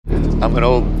I'm an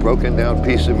old, broken-down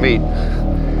piece of meat.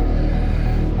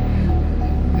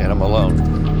 And I'm alone.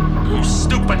 You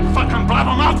stupid fucking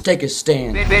blabbermouth! Take a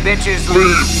stand. Bitches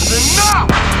leave. Enough!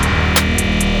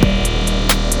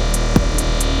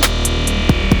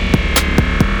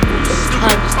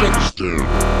 Time to take a stand.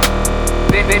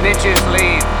 Bitches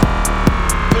leave.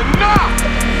 Enough!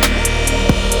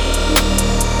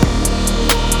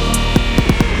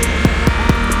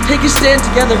 Take a stand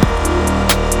together.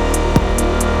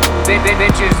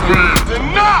 Bitches leave.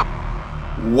 Enough!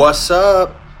 What's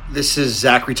up? This is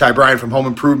Zachary Ty Bryan from Home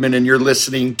Improvement, and you're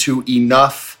listening to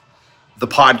Enough, the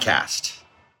podcast.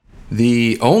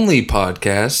 The only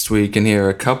podcast where you can hear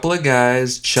a couple of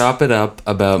guys chop it up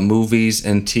about movies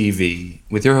and TV,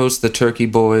 with your hosts, the Turkey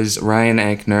Boys, Ryan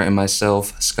Ankner, and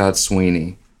myself, Scott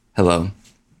Sweeney. Hello.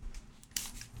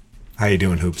 How you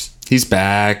doing, Hoops? He's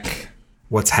back.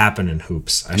 What's happening,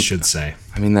 Hoops, I should say.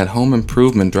 I mean, that Home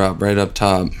Improvement drop right up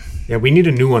top. Yeah, we need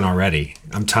a new one already.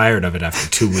 I'm tired of it after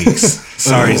 2 weeks.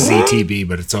 Sorry, ZTB,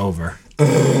 but it's over.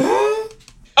 Oh,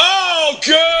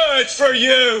 good for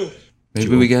you!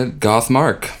 Maybe we get Goth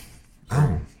Mark.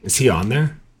 Oh, is he on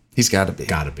there? He's got to be.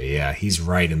 Gotta be, yeah. He's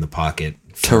right in the pocket.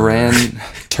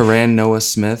 Taran Noah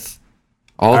Smith.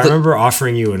 I remember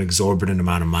offering you an exorbitant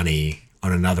amount of money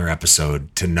on another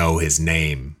episode to know his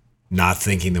name, not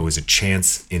thinking there was a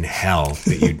chance in hell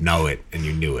that you'd know it, and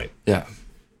you knew it. Yeah.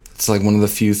 It's like one of the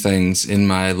few things in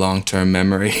my long-term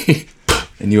memory.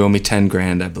 And you owe me 10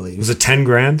 grand, I believe. Was it 10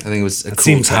 grand? I think it was a That cool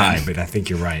seems 10. high, but I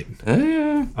think you're right.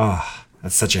 Yeah. Oh,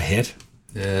 that's such a hit.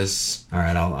 Yes. All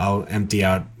right, I'll empty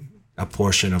out a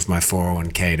portion of my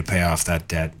 401k to pay off that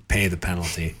debt, pay the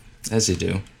penalty. As you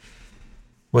do.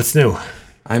 What's new?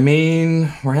 I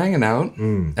mean, we're hanging out.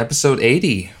 Episode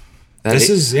 80.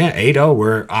 This is 80.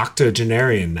 We're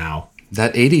octogenarian now.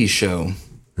 That 80s show.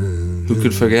 Who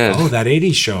could forget? Oh, that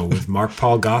 80s show with Mark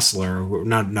Paul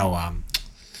Gosselaar.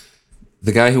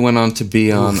 The guy who went on to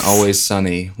be on Always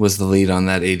Sunny was the lead on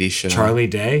that 80s show. Charlie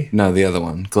Day? No, the other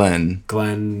one. Glenn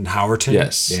Howerton?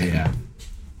 Yes. Yeah.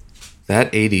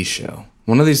 That 80s show.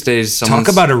 One of these days, Talk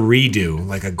about a redo,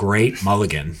 like a great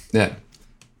mulligan. Yeah.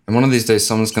 And one of these days,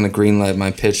 someone's going to greenlight my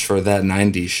pitch for that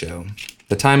 90s show.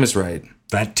 The time is right.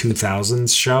 That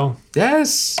 2000s show?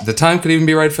 Yes. The time could even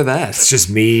be right for that. It's just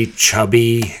me,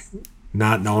 chubby,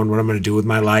 not knowing what I'm going to do with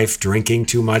my life, drinking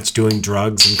too much, doing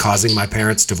drugs, and causing my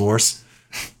parents' divorce.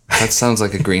 That sounds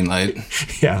like a green light.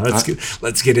 Yeah, let's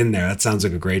get in there. That sounds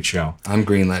like a great show. I'm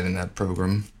green lighting that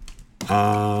program.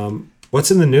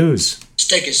 What's in the news?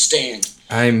 Take a stand.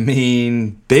 I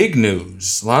mean, big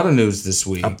news. A lot of news this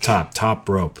week. Up top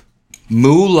rope.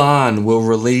 Mulan will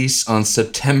release on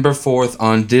September 4th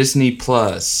on Disney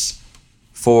Plus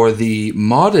for the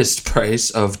modest price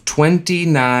of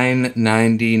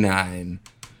 $29.99.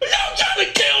 Y'all trying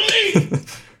to kill me!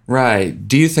 Right.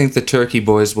 Do you think the Turkey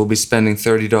Boys will be spending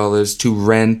 $30 to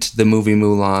rent the movie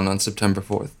Mulan on September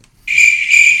 4th?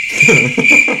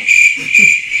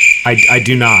 I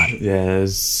do not.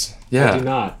 Yes. Yeah. I do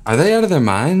not. Are they out of their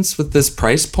minds with this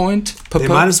price point? They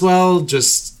might as well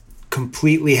just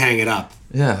completely hang it up.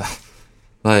 Yeah.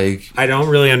 Like, I don't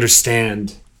really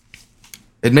understand.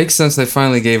 it makes sense they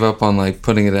finally gave up on like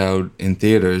putting it out in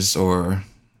theaters or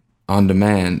on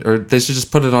demand, or they should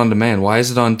just put it on demand. Why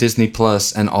is it on Disney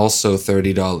Plus and also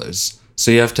 $30?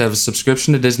 So you have to have a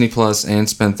subscription to Disney Plus and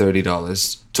spend $30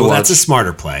 to watch. That's a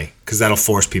smarter play because that'll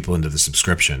force people into the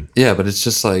subscription. Yeah, but it's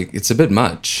just like, it's a bit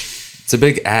much. It's a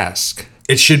big ask.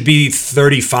 It should be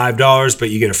 $35, but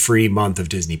you get a free month of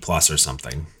Disney Plus or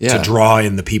something Yeah. to draw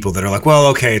in the people that are like, well,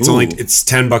 okay, it's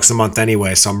 $10 a month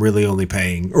anyway, so I'm really only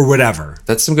paying or whatever.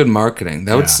 That's some good marketing.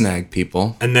 That would Yeah. snag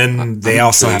people. And then they I'm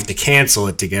also have intrigued. to cancel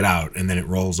it to get out, and then it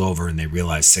rolls over, and they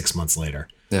realize 6 months later.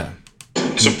 Yeah.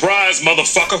 Surprise,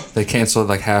 motherfucker! They cancel it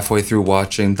like halfway through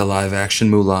watching the live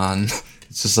action Mulan.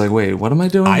 It's just like, wait, what am I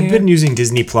doing I've here? been using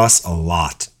Disney Plus a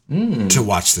lot to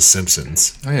watch The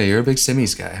Simpsons. Oh yeah, you're a big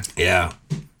Simmies guy. Yeah.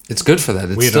 It's good for that.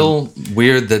 It's still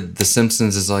weird that The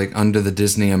Simpsons is like under the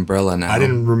Disney umbrella now. I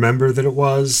didn't remember that it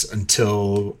was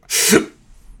until...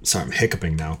 Sorry, I'm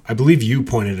hiccuping now. I believe you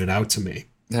pointed it out to me.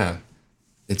 Yeah.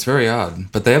 It's very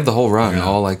odd. But they have the whole run,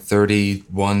 all like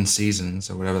 31 seasons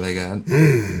or whatever they got.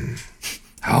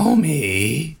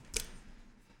 Homie.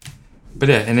 But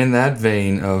yeah, and in that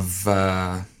vein of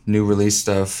new release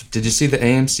stuff, did you see the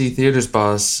AMC Theaters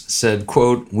boss said,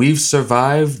 quote, "We've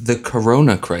survived the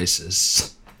corona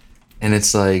crisis." And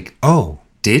it's like, Oh.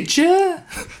 did ya?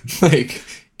 Like,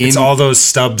 It's all those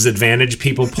Stubbs Advantage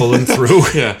people pulling through.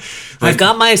 yeah. I've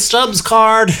got my Stubbs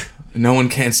card. No one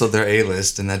canceled their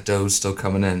A-list and that dough's still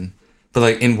coming in. But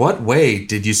like, in what way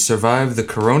did you survive the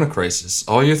corona crisis?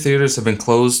 All your theaters have been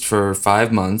closed for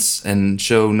 5 months and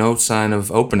show no sign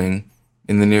of opening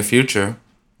in the near future.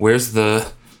 Where's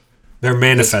the... They're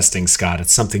manifesting, Scott.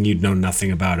 It's something you'd know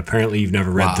nothing about. Apparently, you've never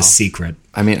read The Secret.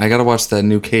 I mean, I gotta watch that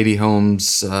new Katie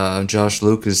Holmes, Josh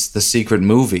Lucas, The Secret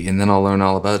movie, and then I'll learn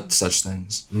all about such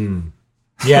things.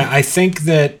 Yeah, I think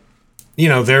that, you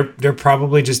know, they're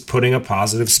probably just putting a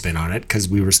positive spin on it because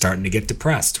we were starting to get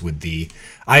depressed with the...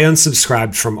 I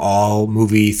unsubscribed from all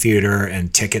movie theater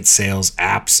and ticket sales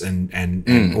apps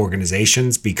and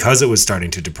organizations because it was starting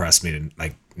to depress me to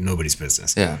like nobody's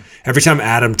business. Yeah. Every time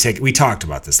we talked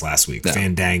about this last week. Yeah.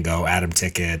 Fandango, Atom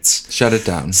Tickets. Shut it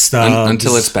down. Stubs,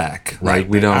 until it's back. Right.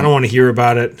 Like, I don't want to hear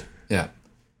about it. Yeah.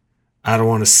 I don't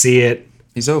want to see it.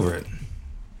 He's over it.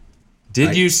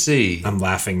 Did you see? I'm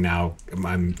laughing now.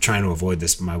 I'm trying to avoid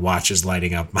this, but my watch is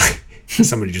lighting up.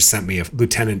 Somebody just sent me a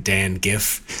Lieutenant Dan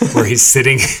gif where he's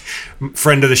sitting,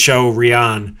 friend of the show,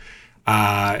 Rian.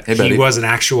 He was an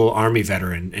actual Army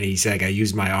veteran, and he's like, I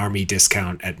used my Army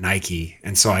discount at Nike,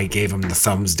 and so I gave him the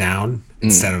thumbs down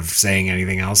instead of saying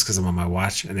anything else because I'm on my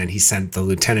watch. And then he sent the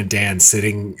Lieutenant Dan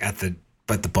sitting at the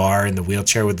bar in the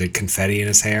wheelchair with the confetti in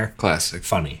his hair. Classic.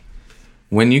 Funny.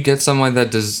 When you get something like that,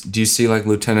 do you see like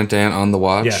Lieutenant Dan on the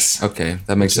watch? Yes. Okay,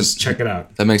 that makes Just check it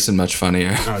out. That makes it much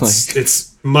funnier. Oh,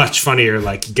 it's much funnier.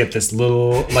 Like you get this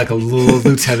little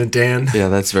Lieutenant Dan. Yeah,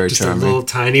 that's very just charming. A little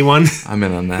tiny one. I'm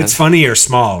in on that. It's funnier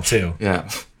small too. Yeah,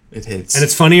 it hits. And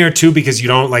it's funnier too because you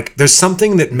don't like. There's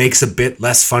something that makes a bit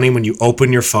less funny when you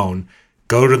open your phone,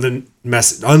 go to the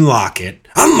message, unlock it,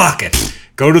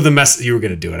 go to the message. You were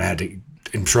gonna do it. I had to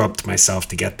interrupt myself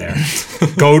to get there.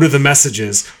 Go to the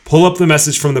messages, pull up the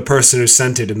message from the person who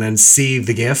sent it, and then see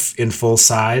the GIF in full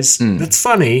size. That's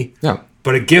funny. Yeah.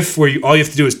 But a GIF where all you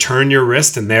have to do is turn your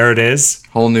wrist and there it is.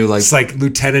 Whole new like. It's like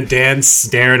Lieutenant Dan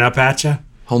staring up at you.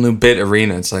 Whole new bit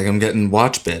arena. It's like I'm getting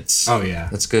watch bits. Oh yeah,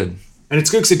 that's good. And it's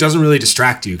good because it doesn't really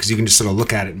distract you because you can just sort of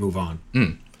look at it and move on.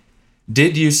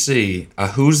 Did you see a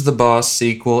Who's the Boss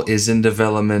sequel is in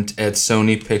development at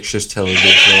Sony Pictures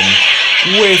Television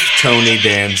with Tony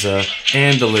Danza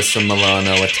and Alyssa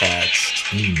Milano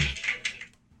attached?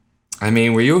 I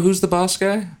mean, were you a Who's the Boss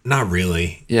guy? Not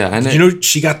really. Yeah, and you know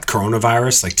she got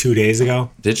coronavirus like 2 days ago?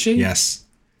 Did she? Yes.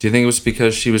 Do you think it was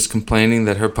because she was complaining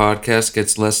that her podcast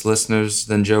gets less listeners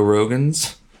than Joe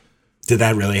Rogan's? Did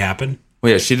that really happen?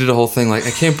 Well, yeah, she did a whole thing like,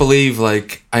 I can't believe,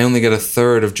 like, I only get a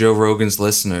third of Joe Rogan's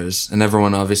listeners. And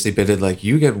everyone obviously bitted, like,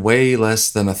 you get way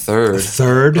less than a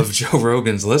third of Joe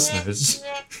Rogan's listeners.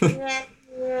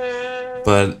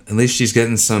 But at least she's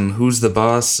getting some Who's the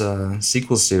Boss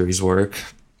sequel series work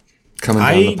coming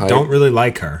down the pipe. I don't really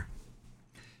like her.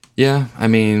 Yeah, I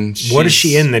mean... What is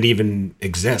she in that even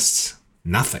exists?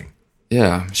 Nothing.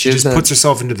 Yeah. She just puts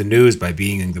herself into the news by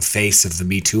being the face of the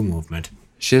Me Too movement.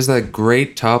 She has that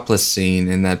great topless scene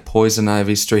in that Poison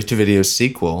Ivy straight-to-video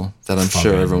sequel that I'm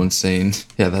sure everyone's seen.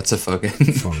 Yeah, that's a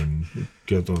fucking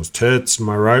get those tits, am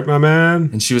I right, my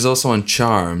man? And she was also on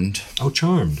Charmed. Oh,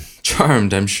 Charmed.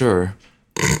 Charmed, I'm sure.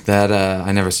 That,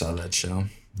 I never saw that show.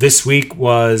 This week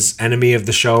was enemy of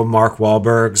the show Mark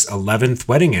Wahlberg's 11th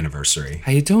wedding anniversy.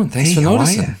 How you doing? Thanks for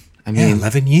noticing. I mean,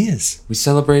 11 years. We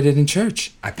celebrated in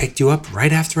church. I picked you up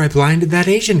right after I blinded that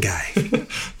Asian guy.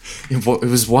 It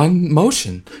was one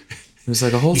motion. It was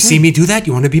like a whole thing. You see me do that?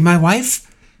 You want to be my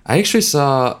wife? I actually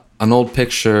saw an old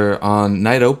picture on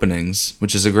Night Openings,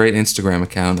 which is a great Instagram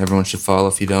account. Everyone should follow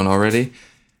if you don't already.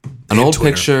 An old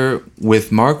Twitter. picture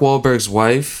with Mark Wahlberg's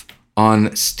wife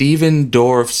on Steven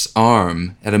Dorff's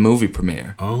arm at a movie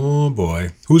premiere. Oh,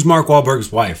 boy. Who's Mark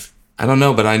Wahlberg's wife? I don't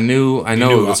know, but I know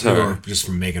it was her. Just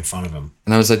from making fun of him.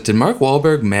 And I was like, did Mark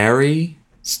Wahlberg marry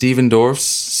Steven Dorff's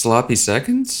sloppy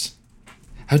seconds?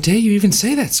 How dare you even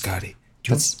say that, Scotty?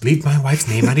 Leave my wife's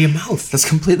name out of your mouth. That's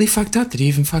completely fucked up that he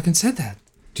even fucking said that.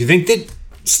 Do you think that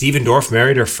Steven Dorff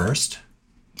married her first?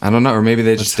 I don't know, or maybe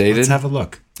they just dated. Let's have a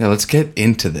look. Yeah, let's get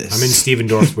into this. I'm in Steven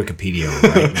Dorff's Wikipedia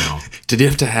right now. Did you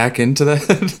have to hack into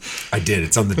that? I did.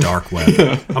 It's on the dark web.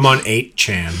 I'm on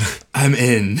 8chan. I'm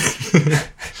in.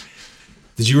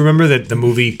 Did you remember that the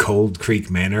movie Cold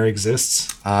Creek Manor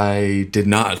exists? I did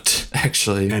not,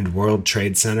 actually. And World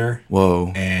Trade Center.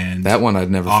 Whoa. And that one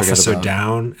I'd never forget about. Officer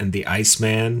Down and the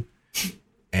Iceman.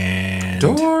 And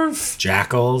Dorff.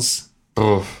 Jackals.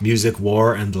 Oh. Music,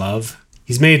 War, and Love.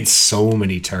 He's made so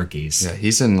many turkeys. Yeah,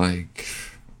 he's in like...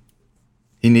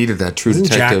 He needed that True Doesn't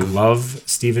Detective. Jack love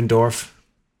Steven Dorff?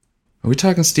 Are we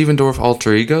talking Steven Dorff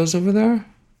alter egos over there?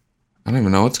 I don't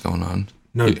even know what's going on.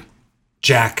 No,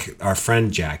 Jack, our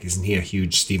friend Jack, isn't he a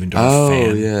huge Steven Dorff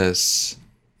fan? Oh, yes.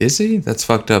 Is he? That's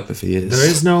fucked up if he is. There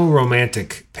is no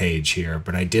romantic page here,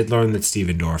 but I did learn that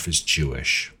Steven Dorff is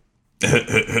Jewish.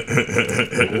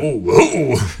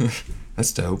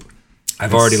 That's dope.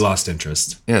 I've already lost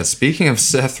interest. Yeah, speaking of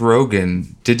Seth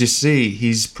Rogen, did you see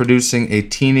he's producing a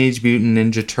Teenage Mutant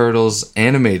Ninja Turtles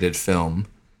animated film?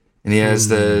 And he has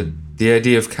the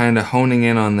idea of kind of honing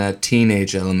in on that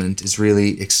teenage element is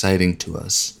really exciting to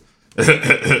us.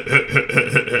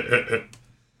 I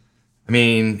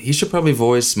mean, he should probably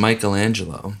voice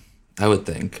Michelangelo, I would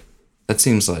think. That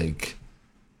seems like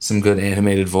some good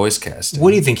animated voice casting. What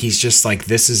do you think? He's just like,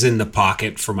 this is in the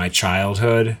pocket for my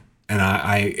childhood, and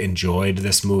I enjoyed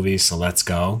this movie, so let's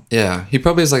go. Yeah, he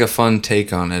probably has like a fun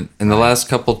take on it. And the last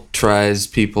couple tries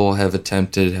people have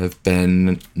attempted have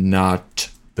been not...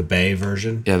 The Bay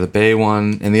version? Yeah, the Bay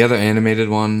one, and the other animated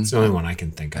one. It's the only one I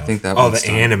can think of. I think that one's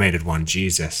the animated one,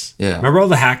 Jesus. Yeah. Remember all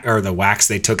the wax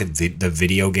they took at the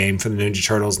video game for the Ninja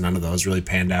Turtles? None of those really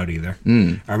panned out either.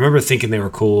 I remember thinking they were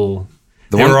cool.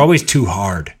 They were always too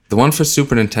hard. The one for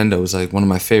Super Nintendo was like one of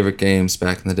my favorite games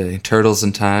back in the day. Turtles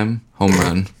in Time, home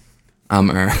run.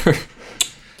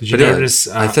 Did you notice?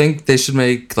 I think they should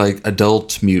make like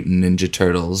adult Mutant Ninja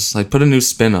Turtles. Like put a new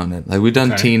spin on it. Like we've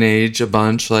done teenage a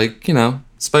bunch. Like, you know,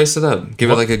 spice it up. Give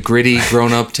it like a gritty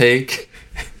grown-up take.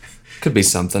 Could be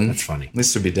something. That's funny. At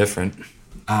least it'd be different.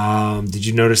 Did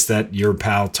you notice that your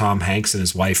pal Tom Hanks and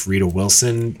his wife Rita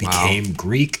Wilson became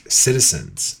Greek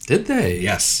citizens? Did they?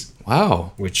 Yes.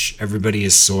 Wow. Which everybody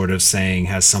is sort of saying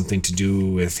has something to do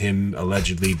with him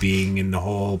allegedly being in the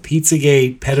whole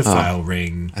Pizzagate pedophile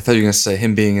ring. I thought you were going to say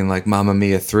him being in like Mamma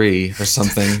Mia 3 or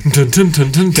something. Dun, dun,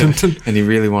 dun, dun, dun, dun. And he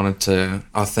really wanted to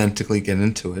authentically get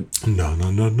into it.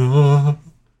 No.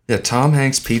 Yeah, Tom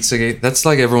Hanks, Pizzagate. That's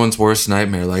like everyone's worst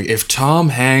nightmare. Like, if Tom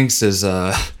Hanks is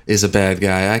a bad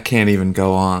guy, I can't even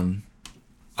go on.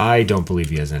 I don't believe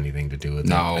he has anything to do with it.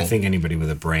 No. I think anybody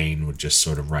with a brain would just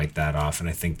sort of write that off, and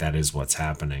I think that is what's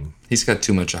happening. He's got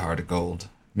too much a heart of gold.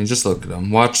 I mean, just look at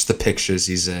him. Watch the pictures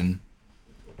he's in.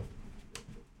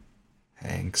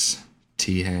 Hanks.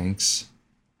 T. Hanks.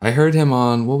 I heard him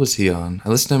on... What was he on? I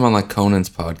listened to him on, like, Conan's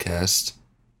podcast.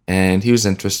 And he was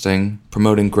interesting,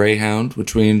 promoting Greyhound,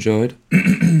 which we enjoyed.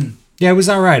 Yeah, it was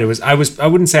all right. I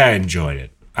wouldn't say I enjoyed it.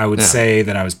 I would say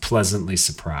that I was pleasantly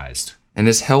surprised. And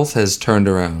his health has turned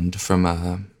around from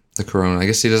the corona. I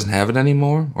guess he doesn't have it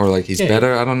anymore, or like he's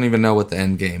better. I don't even know what the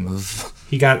end game of.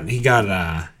 He got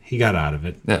out of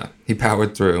it. Yeah, he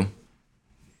powered through.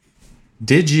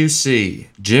 Did you see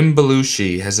Jim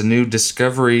Belushi has a new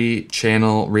Discovery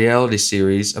Channel reality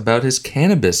series about his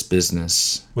cannabis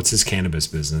business? What's his cannabis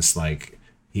business like?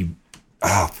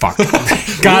 Oh, fuck.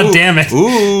 God damn it.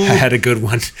 Ooh. I had a good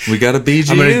one. We got a BG.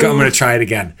 I'm gonna try it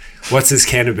again. What's his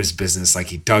cannabis business? Like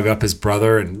he dug up his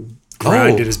brother and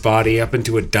grinded his body up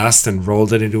into a dust and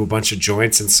rolled it into a bunch of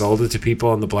joints and sold it to people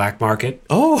on the black market?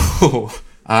 Oh.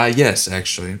 Yes,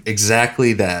 actually.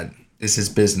 Exactly that is his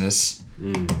business.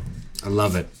 I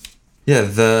love it.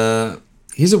 Yeah,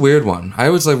 he's a weird one. I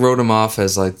always like wrote him off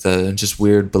as like the just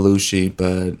weird Belushi,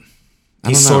 but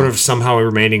he's sort of somehow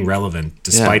remaining relevant,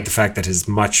 despite the fact that his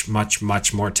much, much,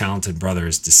 much more talented brother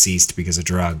is deceased because of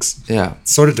drugs. Yeah.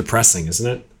 It's sort of depressing, isn't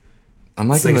it? I'm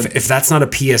like, if that's not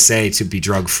a PSA to be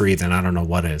drug-free, then I don't know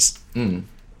what is.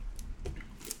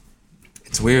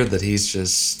 It's weird that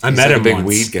he's I met like him a big once.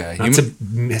 weed guy. Not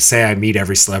to say I meet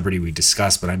every celebrity we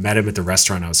discuss, but I met him at the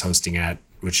restaurant I was hosting at,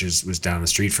 which was down the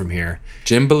street from here.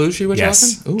 Jim Belushi, we're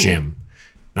yes, talking? Ooh. Jim,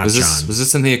 not John. Was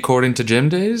this in the According to Jim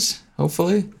days,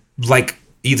 hopefully? Like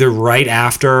either right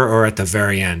after or at the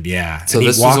very end, yeah. So and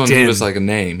this was when he was like a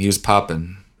name. He was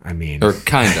popping. I mean... Or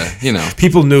kinda, you know.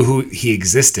 People knew who he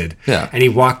existed. Yeah. And he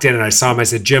walked in and I saw him. I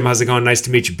said, Jim, how's it going? Nice to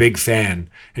meet you. Big fan.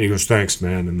 And he goes, thanks,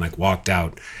 man. And like walked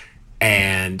out.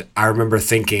 And I remember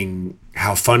thinking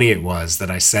how funny it was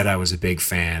that I said I was a big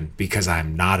fan because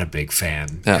I'm not a big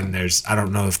fan. Yeah. And I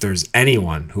don't know if there's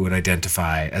anyone who would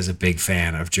identify as a big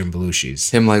fan of Jim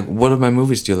Belushi's. Him like, what of my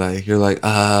movies do you like? You're like,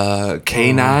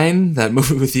 K9? That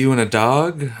movie with you and a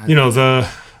dog? You know,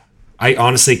 I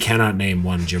honestly cannot name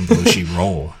one Jim Belushi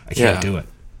role. I can't do it.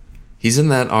 He's in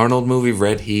that Arnold movie,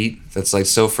 Red Heat, that's like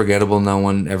so forgettable no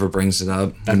one ever brings it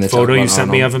up. That photo you sent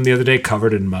me of him the other day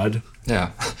covered in mud.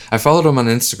 Yeah. I followed him on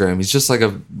Instagram. He's just like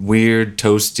a weird,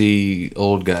 toasty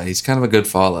old guy. He's kind of a good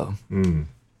follow. I'm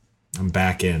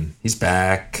back in. He's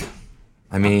back.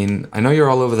 I mean, I know you're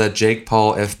all over that Jake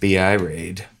Paul FBI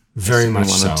raid. Very much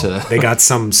so. They got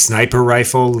some sniper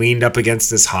rifle leaned up against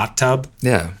this hot tub.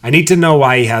 Yeah. I need to know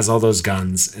why he has all those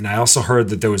guns. And I also heard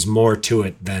that there was more to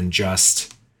it than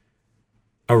just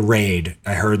a raid.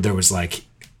 I heard there was like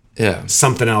Yeah.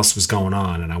 something else was going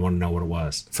on, and I want to know what it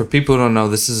was. For people who don't know,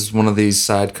 this is one of these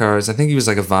sidecars. I think he was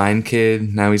like a Vine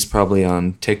kid. Now he's probably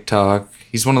on TikTok.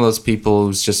 He's one of those people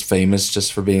who's just famous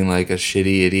just for being like a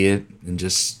shitty idiot and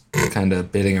just kind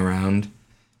of bidding around.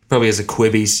 Probably has a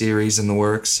Quibi series in the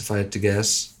works, if I had to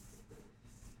guess.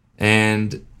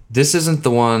 And this isn't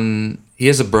the one. He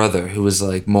has a brother who was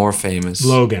like more famous.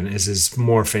 Logan is his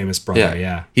more famous brother,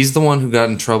 yeah. He's the one who got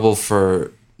in trouble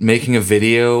for making a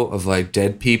video of like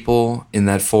dead people in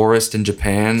that forest in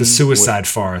Japan. The suicide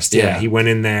forest, yeah. Yeah. He went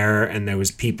in there and there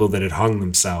was people that had hung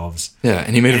themselves. Yeah,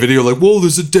 and he made a video like, whoa,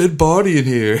 there's a dead body in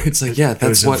here. It's like, yeah, It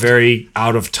that's was what... a very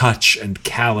out of touch and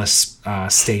callous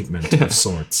statement of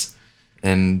sorts.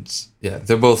 And yeah,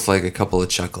 they're both like a couple of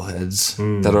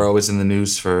chuckleheads that are always in the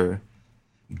news for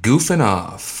goofing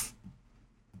off.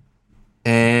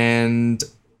 And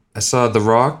I saw The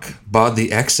Rock bought the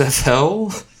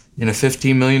XFL in a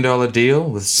 $15 million deal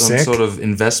with some Sick. sort of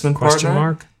investment Question partner.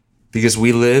 mark? Because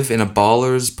we live in a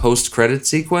baller's post-credit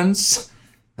sequence.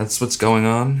 That's what's going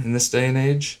on in this day and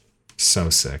age.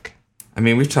 So sick. I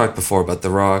mean, we've talked before about The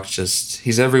Rock. Just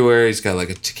he's everywhere. He's got like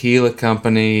a tequila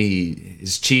company,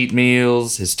 his cheat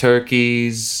meals, his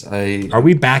turkeys. Are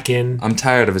we back in? I'm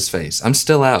tired of his face. I'm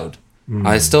still out.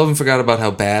 I still haven't forgot about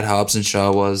how bad Hobbs and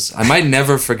Shaw was. I might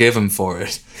never forgive him for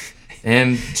it.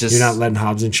 And just You're not letting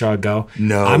Hobbs and Shaw go?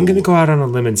 No. I'm going to go out on a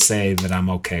limb and say that I'm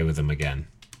okay with him again.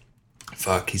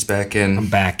 fuck. He's back in. I'm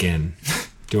back in.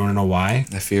 Do you want to know why?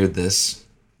 I feared this.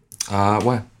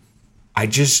 Why?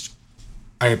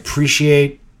 I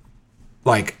appreciate,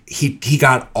 like, he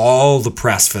got all the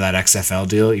press for that XFL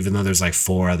deal, even though there's like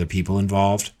 4 other people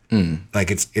involved.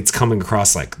 Like it's coming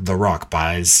across like The Rock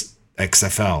buys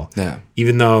XFL. Yeah.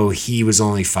 Even though he was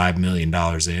only $5 million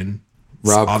in.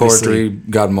 Rob Obviously- Corddry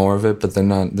got more of it, but they're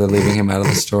leaving him out of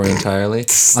the story entirely.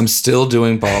 I'm still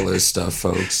doing ballers stuff,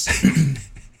 folks.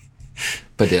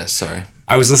 But yeah, sorry.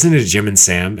 I was listening to Jim and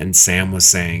Sam was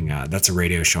saying, that's a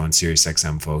radio show on Sirius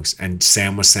XM, folks. And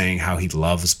Sam was saying how he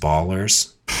loves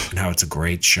Ballers and how it's a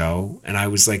great show. And I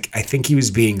was like, I think he was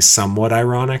being somewhat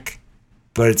ironic,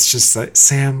 but it's just like,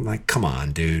 Sam, like, come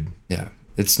on, dude. Yeah.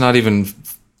 It's not even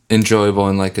enjoyable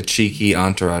in like a cheeky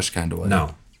entourage kind of way.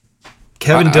 No.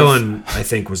 Kevin Dillon, I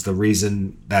think, was the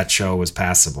reason that show was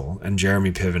passable. And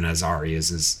Jeremy Piven as Ari is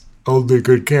his only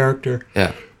good character.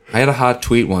 Yeah. I had a hot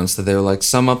tweet once that they were like,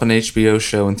 sum up an HBO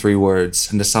show in 3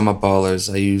 words. And to sum up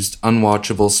Ballers, I used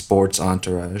unwatchable sports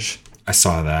entourage, I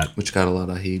saw that. which got a lot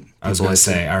of heat. I was going to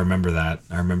say, I remember that.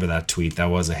 I remember that tweet. That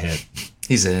was a hit.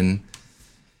 He's in.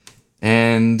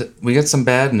 And we got some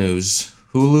bad news.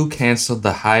 Hulu canceled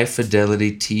the High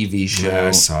Fidelity TV show. Yeah,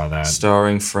 I saw that.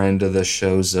 Starring friend of the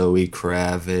show, Zoe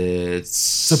Kravitz.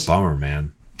 It's a bummer,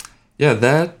 man. Yeah,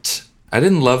 that... I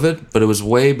didn't love it, but it was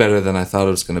way better than I thought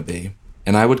it was going to be.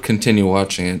 And I would continue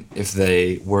watching it if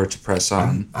they were to press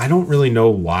on. I don't really know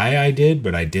why I did,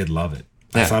 but I did love it.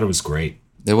 I Yeah. thought it was great.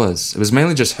 It was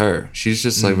mainly just her. She's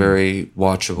just like very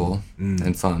watchable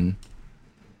and fun.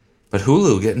 But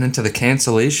Hulu getting into the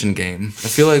cancellation game. I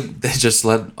feel like they just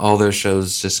let all their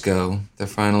shows just go. They're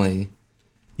finally...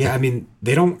 Yeah, I mean,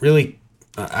 they don't really...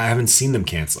 I haven't seen them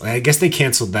cancel. I guess they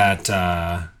canceled that...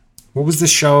 what was the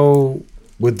show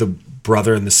with the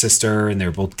brother and the sister, and they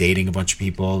were both dating a bunch of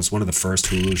people? It was one of the first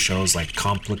Hulu shows, like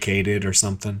Complicated or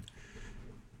something.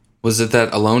 Was it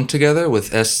that Alone Together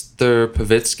with Esther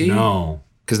Pavitsky? No.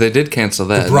 Because they did cancel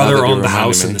that. The brother now that you owned the reminded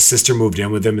house me. and the sister moved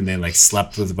in with him, and they like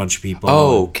slept with a bunch of people.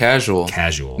 Oh, Casual.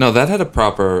 Casual. No, that had a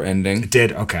proper ending. It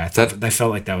did? Okay. I thought I felt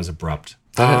like that was abrupt.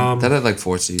 That had like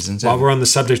 4 seasons. While we're on the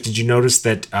subject, did you notice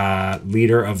that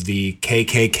leader of the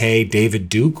KKK, David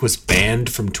Duke, was banned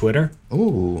from Twitter?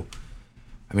 Ooh.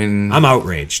 I mean... I'm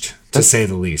outraged, to say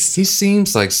the least. He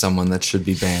seems like someone that should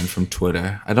be banned from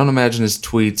Twitter. I don't imagine his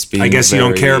tweets being I guess you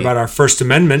don't care about our First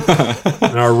Amendment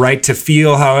and our right to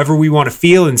feel however we want to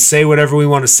feel and say whatever we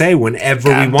want to say whenever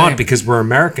we God want damn it. because we're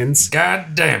Americans.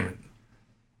 God damn it.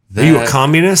 Are you a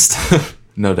communist?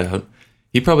 No doubt.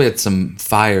 He probably had some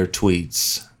fire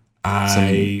tweets. I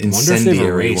wonder if they've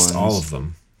incendiary erased ones. all of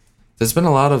them. There's been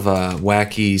a lot of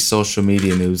wacky social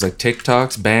media news. Like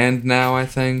TikTok's banned now, I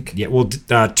think. Yeah, well,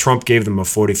 Trump gave them a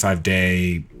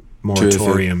 45-day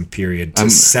moratorium period to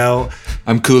sell...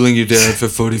 I'm cooling you down for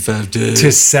 45 days.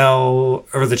 To sell,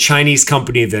 or the Chinese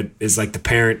company that is like the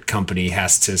parent company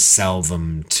has to sell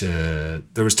them to...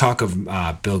 There was talk of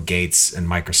Bill Gates and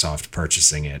Microsoft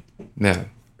purchasing it. Yeah.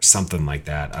 Something like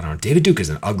that. I don't know. David Duke is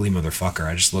an ugly motherfucker.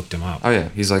 I just looked him up. Oh, yeah.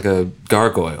 He's like a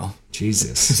gargoyle.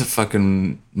 Jesus. He's a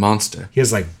fucking monster. He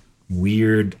has like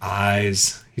weird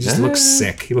eyes. He just looks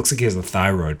sick. He looks like he has a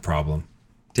thyroid problem.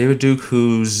 David Duke,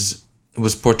 whose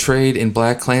was portrayed in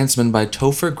BlacKkKlansman by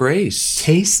Topher Grace.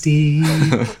 Tasty.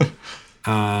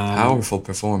 Powerful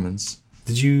performance.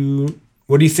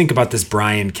 What do you think about this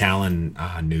Brian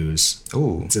Callen news?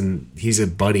 Ooh. He's a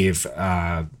buddy of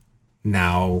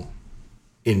now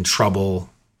in trouble,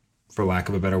 for lack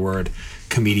of a better word,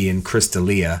 comedian Chris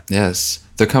D'Elia. Yes.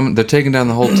 They're taking down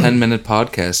the whole 10-minute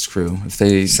podcast crew.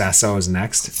 Sasso is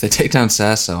next. If they take down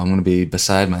Sasso, I'm going to be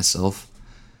beside myself.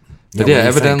 But Yeah, yeah,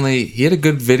 what do you evidently he had a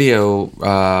good video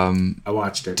I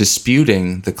watched it.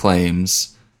 disputing the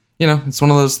claims. You know, it's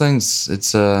one of those things.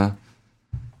 It's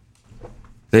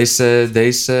they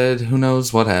said who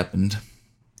knows what happened.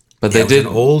 But they It was did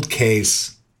an old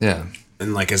case. Yeah.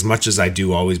 And like, as much as I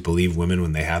do always believe women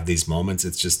when they have these moments,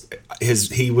 it's just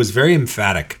he was very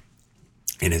emphatic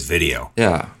in his video.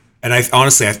 Yeah. And I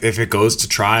honestly, if it goes to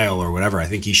trial or whatever, I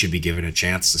think he should be given a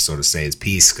chance to sort of say his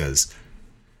piece, because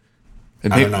I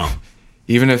don't know.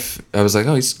 Even if I was like,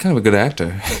 oh, he's kind of a good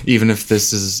actor. He kind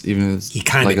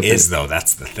of is, though.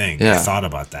 That's the thing. Yeah. I thought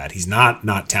about that. He's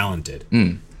not talented.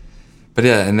 But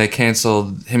yeah, and they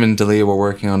canceled. Him and D'Elia were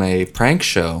working on a prank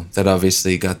show that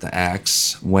obviously got the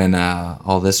axe when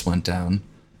all this went down.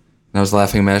 And I was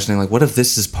laughing, imagining, like, what if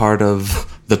this is part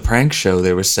of the prank show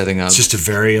they were setting up? It's just a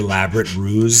very elaborate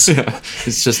ruse.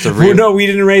 It's just a real... Oh, no, we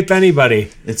didn't rape anybody.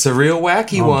 It's a real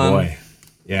wacky one. Oh, boy.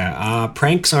 Yeah,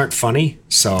 pranks aren't funny,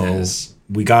 so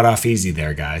we got off easy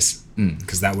there, guys,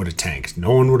 because that would have tanked.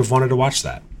 No one would have wanted to watch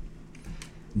that.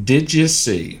 Did you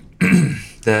see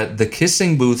that the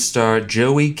Kissing Booth star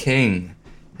Joey King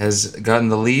has gotten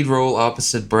the lead role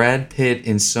opposite Brad Pitt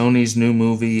in Sony's new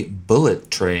movie Bullet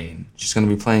Train? She's going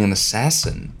to be playing an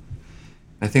assassin.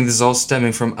 I think this is all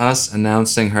stemming from us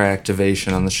announcing her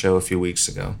activation on the show a few weeks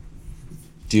ago.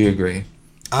 Do you agree?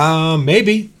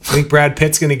 Maybe. I think Brad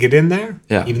Pitt's going to get in there.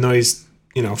 Yeah. Even though he's,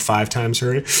 5 times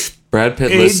heard it. Brad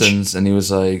Pitt listens, and he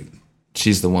was like,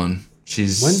 she's the one.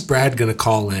 When's Brad going to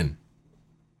call in?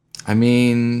 I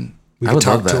mean, we I could would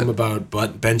talk love to that. him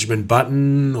about Benjamin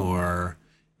Button or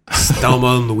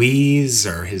Thelma and Louise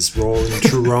or his role in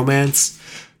True Romance.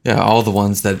 Yeah, all the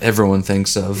ones that everyone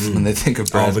thinks of when they think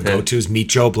of Brad All the Pitt. go-tos. Meet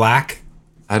Joe Black.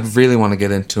 I'd really want to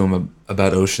get into him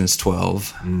about Ocean's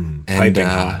 12 and piping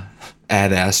hot.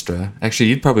 Ad Astra. Actually,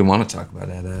 you'd probably want to talk about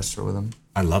Ad Astra with him.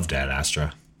 I loved Ad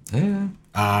Astra. Yeah.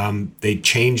 They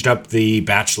changed up the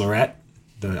Bachelorette.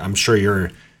 I'm sure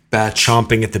you're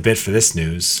chomping at the bit for this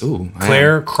news. Ooh,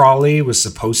 Claire Crawley was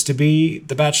supposed to be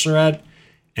the Bachelorette,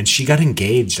 and she got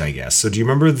engaged, I guess. So do you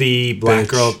remember the black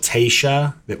girl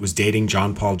Tayshia that was dating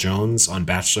John Paul Jones on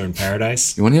Bachelor in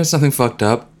Paradise? You want to hear something fucked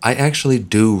up? I actually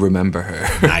do remember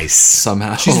her. Nice.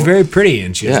 Somehow. She's very pretty,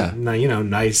 and she has Yeah.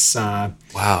 nice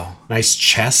Wow. nice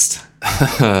chest.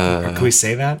 Or can we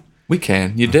say that? We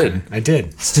can. You did. I did.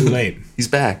 It's too late. He's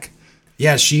back.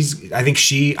 Yeah,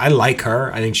 I like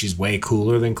her. I think she's way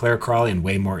cooler than Claire Crawley and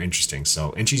way more interesting.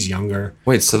 So, and she's younger.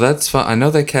 Wait, so that's fun. I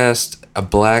know they cast a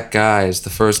black guy as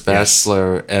the first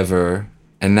Bachelor ever,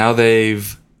 and now they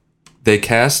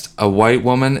cast a white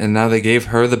woman, and now they gave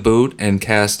her the boot and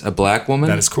cast a black woman.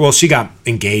 That is cool. Well, she got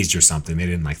engaged or something. They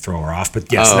didn't throw her off.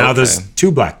 But yes, now there's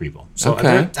 2 black people. So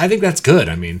I think that's good.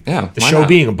 I mean, the why show not?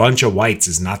 being a bunch of whites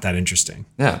is not that interesting.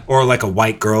 Yeah. Or like a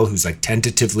white girl who's like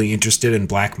tentatively interested in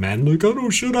black men. Like, oh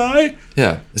no, should I?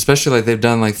 Yeah, especially like they've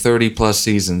done like 30 plus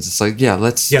seasons. It's like,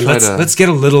 let's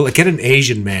get an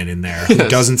Asian man in there who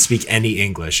doesn't speak any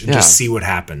English and just see what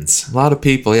happens. A lot of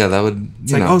people, that would.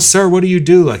 It's like, oh, sir, what do you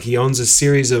do? Like, he owns a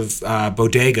series of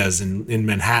bodegas in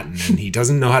Manhattan, and he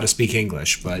doesn't know how to speak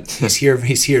English, but he's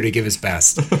here to give his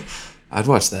best. I'd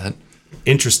watch that.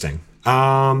 Interesting.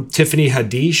 Tiffany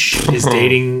Haddish is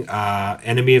dating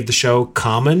enemy of the show,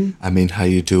 Common. I mean, how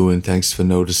you doing? Thanks for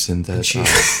noticing that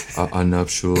our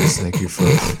nuptials. Thank you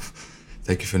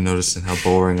for noticing how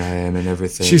boring I am and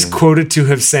everything. She's quoted to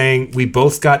have saying, "We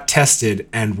both got tested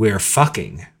and we're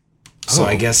fucking." So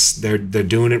I guess they're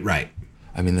doing it right.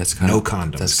 I mean, that's kind no of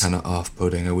condoms. That's kind of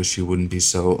off-putting. I wish you wouldn't be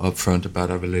so upfront about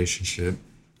our relationship,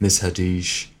 Miss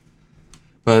Haddish.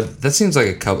 But that seems like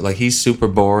a couple. Like, he's super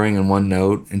boring in one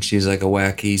note, and she's like a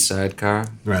wacky sidecar.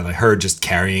 Right, like her just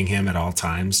carrying him at all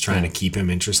times, trying to keep him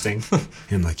interesting.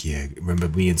 Him like, yeah, remember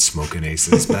me and Smoking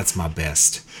Aces? That's my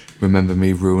best. Remember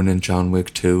me ruining John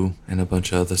Wick 2 and a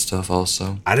bunch of other stuff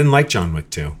also. I didn't like John Wick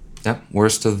 2. Yep,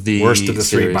 worst of the three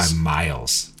series. by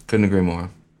miles. Couldn't agree more.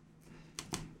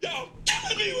 Yo,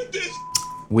 killing me with this.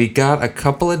 We got a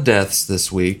couple of deaths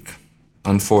this week,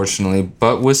 unfortunately,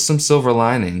 but with some silver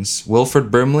linings.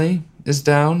 Wilford Brimley is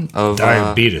down of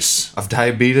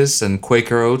diabetes and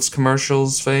Quaker Oats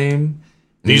commercials fame.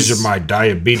 These are my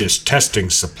diabetes testing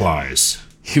supplies.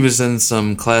 He was in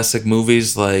some classic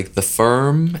movies like The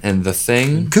Firm and The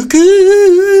Thing. Cocoon.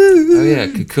 Oh yeah,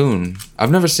 Cocoon.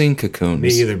 I've never seen Cocoon. Me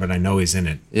either, but I know he's in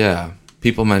it. Yeah,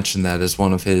 people mention that as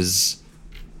one of his.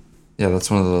 Yeah, that's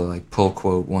one of the like pull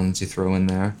quote ones you throw in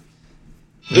there.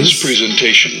 This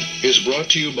presentation is brought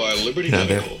to you by Liberty Yeah,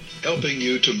 Medical, helping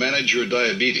you to manage your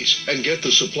diabetes and get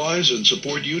the supplies and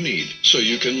support you need so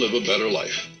you can live a better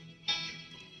life.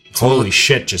 Holy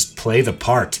shit, just play the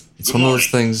part. It's one of those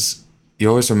things you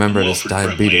always remember it as Wilfred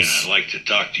Brimley, and diabetes. I'd like to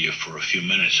talk to you for a few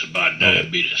minutes about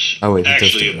diabetes. Oh, wait, he does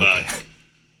Actually, do it, about okay.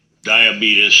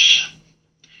 diabetes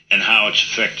and how it's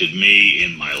affected me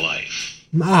in my life.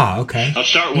 Ah, okay. I'll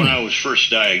start when I was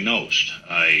first diagnosed.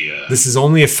 This is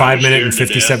only a 5 minute and scared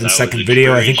to death. 57 I was second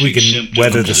video. I think we can experiencing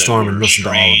weather the symptoms storm that and were listen to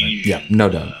all of it. strange, Yeah, no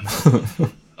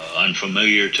doubt.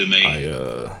 unfamiliar to me.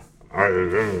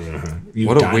 You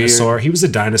What a dinosaur. He was a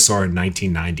dinosaur in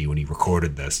 1990 when he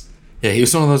recorded this. Yeah, he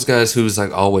was one of those guys who was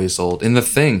like always old. In The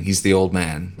Thing, he's the old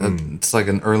man. It's like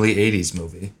an early 80s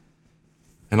movie.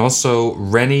 And also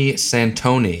Rennie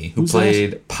Santoni, who Who's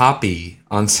played Poppy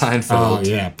on Seinfeld. Oh,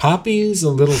 yeah. Poppy's a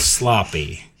little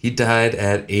sloppy. He died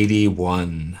at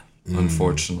 81,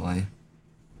 unfortunately.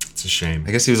 It's a shame.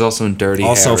 I guess he was also in Dirty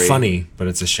Also Harry. funny, but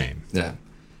it's a shame. Yeah.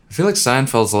 I feel like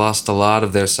Seinfeld's lost a lot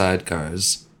of their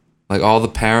sidecars. Like all the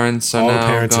parents are All the now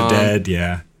parents gone. are dead,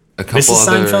 yeah. A couple Mrs.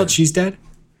 other... Seinfeld, she's dead?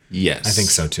 Yes. I think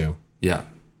so, too. Yeah.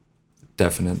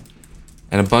 Definite.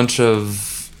 And a bunch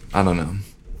of... I don't know.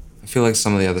 I feel like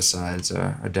some of the other sides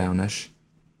are downish.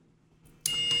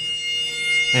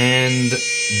 And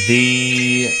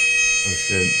the... Oh,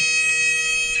 shit.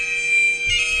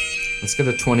 Let's get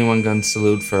a 21 gun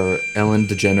salute for Ellen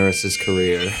DeGeneres'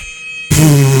 career.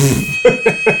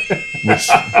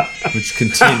 which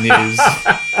continues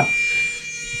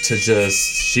to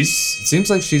just... It seems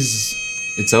like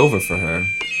it's over for her.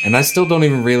 And I still don't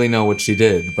even really know what she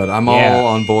did, but I'm all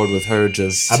on board with her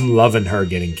just... I'm loving her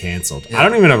getting canceled. I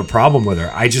don't even have a problem with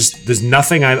her. There's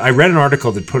nothing... I read an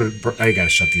article that put it... I gotta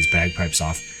shut these bagpipes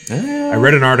off. I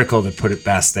read an article that put it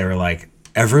best. They were like,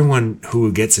 everyone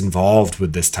who gets involved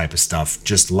with this type of stuff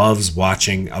just loves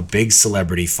watching a big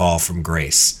celebrity fall from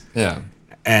grace. Yeah.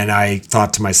 And I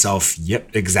thought to myself, yep,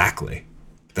 exactly.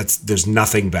 There's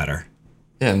nothing better.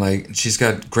 Yeah, and like she's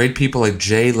got great people like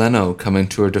Jay Leno coming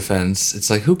to her defense. It's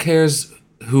like, who cares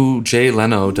who Jay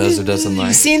Leno does or doesn't like?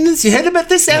 You seen this? You heard about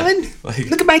this, Ellen? Like-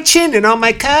 Look at my chin and all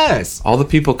my cars. All the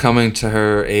people coming to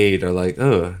her aid are like,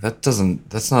 oh,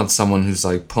 that's not someone who's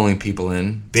like pulling people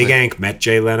in. It's Big like, Ank met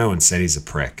Jay Leno and said he's a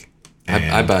prick. And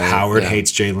I buy it, Howard yeah.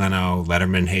 hates Jay Leno.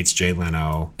 Letterman hates Jay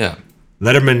Leno. Yeah.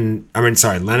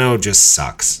 Leno just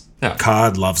sucks. Yeah.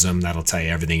 Cod loves him. That'll tell you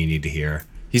everything you need to hear.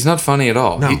 He's not funny at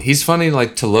all. No. He's funny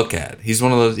like to look at. He's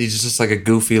one of those. He's just like a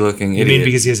goofy looking You idiot. mean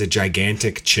because he has a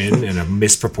gigantic chin and a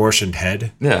misproportioned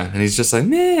head? Yeah, and he's just like,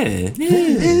 meh.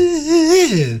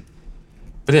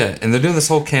 But yeah, and they're doing this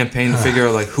whole campaign to figure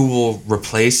out like who will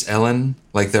replace Ellen.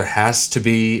 Like there has to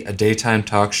be a daytime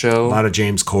talk show. A lot of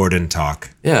James Corden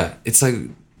talk. Yeah, it's like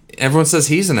everyone says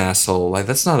he's an asshole. Like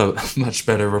that's not a much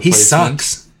better replacement. He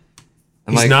sucks.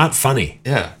 And He's like, not funny.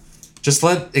 Yeah, just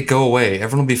let it go away.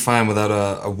 Everyone will be fine without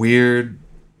a weird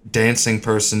dancing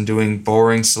person doing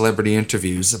boring celebrity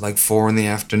interviews at like 4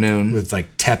 p.m. With like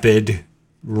tepid,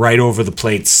 right over the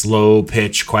plate, slow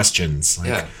pitch questions. Like,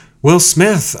 Yeah. Will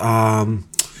Smith,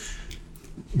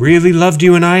 really loved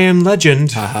you in I Am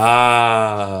Legend.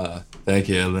 Haha. Thank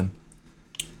you, Ellen.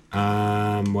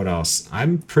 What else?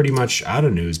 I'm pretty much out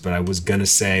of news, but I was gonna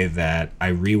say that I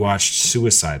rewatched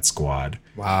Suicide Squad,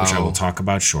 Wow. which I will talk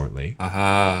about shortly.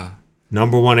 Aha.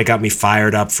 Number one, it got me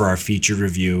fired up for our feature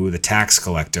review, The Tax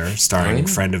Collector, starring Oh, yeah.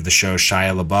 friend of the show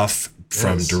Shia LaBeouf,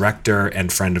 from Yes. director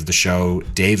and friend of the show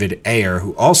David Ayer,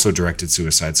 who also directed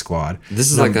Suicide Squad.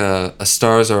 This is like a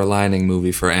stars are aligning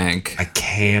movie for Ank. I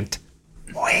can't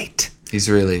wait. He's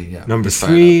really Number he's fired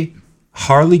 3,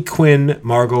 Harley Quinn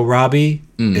Margot Robbie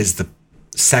is the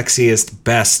sexiest,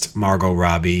 best Margot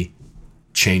Robbie.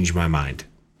 Changed my mind.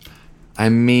 up. I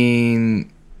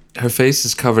mean, her face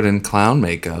is covered in clown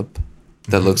makeup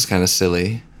that looks kind of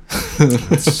silly.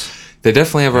 They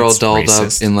definitely have her all That's dolled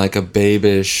racist. up in like a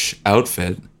babish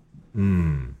outfit.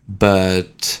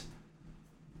 But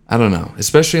I don't know,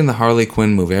 especially in the Harley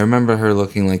Quinn movie. I remember her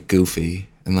looking like goofy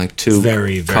and like too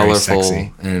Very, very colorful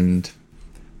sexy.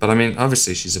 but I mean,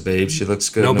 obviously she's a babe. She looks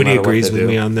good. Nobody no matter agrees what they with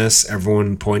do. me on this.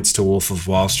 Everyone points to Wolf of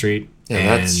Wall Street.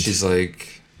 Yeah, and she's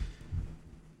like,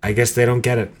 I guess they don't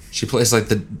get it. she plays like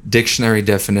the dictionary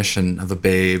definition of a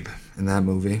babe in that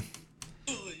movie.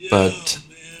 But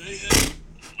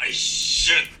I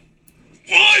said,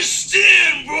 I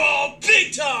stand, bro. Big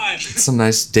time. Some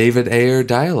nice David Ayer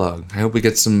dialogue. I hope we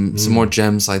get some more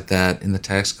gems like that in The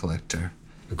Tax Collector.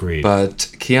 Agreed. But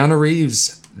Keanu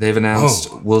Reeves, they've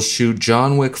announced, will shoot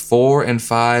John Wick 4 and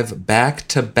 5 back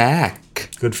to back.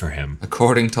 Good for him.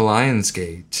 According to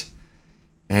Lionsgate.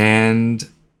 And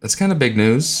that's kind of big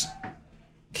news.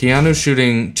 Keanu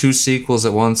shooting 2 sequels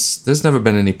at once. There's never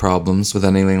been any problems with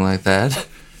anything like that.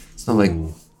 It's not like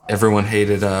everyone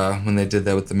hated when they did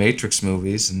that with the Matrix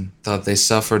movies and thought they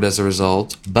suffered as a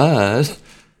result. But,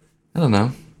 I don't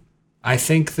know. I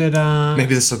think that...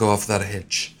 maybe this will go off without a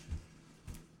hitch.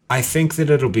 I think that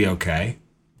it'll be okay.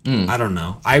 I don't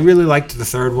know. I really liked the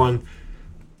third one.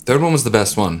 Third one was the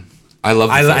best one. I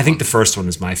love. I think the first one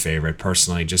is my favorite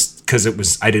personally, just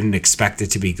because I didn't expect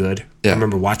it to be good. Yeah. I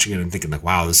remember watching it and thinking like,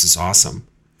 "Wow, this is awesome."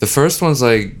 The first one's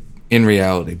like in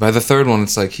reality. By the third one,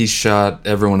 it's like he shot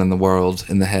everyone in the world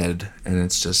in the head, and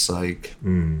it's just like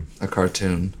a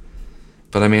cartoon.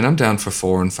 But I mean, I'm down for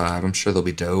 4 and 5. I'm sure they'll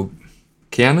be dope.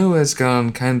 Keanu has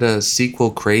gone kind of sequel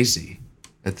crazy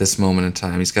at this moment in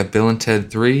time. He's got Bill and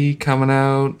Ted 3 coming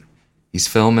out. He's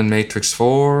filming Matrix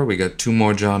 4. We got 2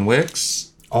 more John Wicks.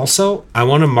 Also, I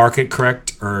want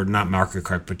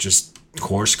to but just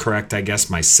course correct, I guess,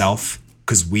 myself,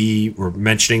 because we were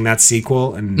mentioning that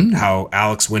sequel and how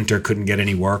Alex Winter couldn't get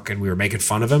any work and we were making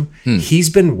fun of him. He's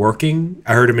been working,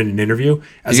 I heard him in an interview,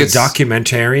 as a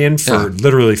documentarian for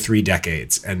literally 3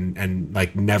 decades and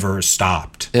like never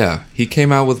stopped. Yeah, he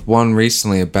came out with one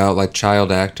recently about like child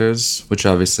actors, which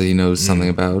obviously he knows something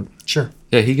about. Sure.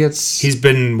 Yeah, he's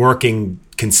been working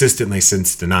consistently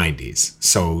since the 90s.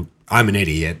 So I'm an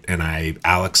idiot, and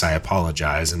Alex, I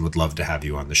apologize and would love to have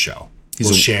you on the show.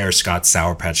 We'll share Scott's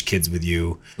Sour Patch Kids with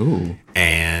you. Ooh.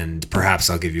 And perhaps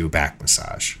I'll give you a back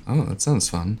massage. Oh, that sounds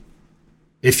fun.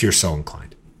 If you're so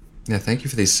inclined. Yeah, thank you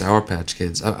for these Sour Patch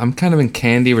Kids. I'm kind of in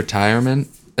candy retirement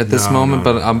at this moment,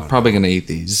 but I'm probably going to eat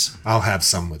these. I'll have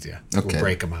some with you. Okay. We'll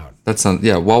break them out. That sounds,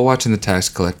 while watching The Tax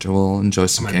Collector, we'll enjoy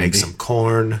some I'm candy. going to make some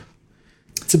corn.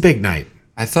 It's a big night.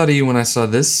 I thought of you when I saw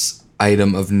this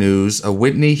item of news. A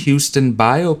Whitney Houston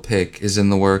biopic is in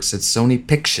the works at Sony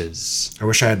Pictures. I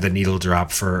wish I had the needle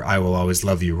drop for I Will Always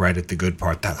Love You right at the good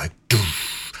part. That like...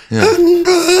 Yeah.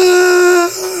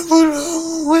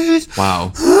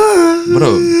 Wow. What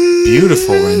a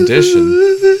beautiful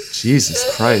rendition.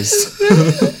 Jesus Christ.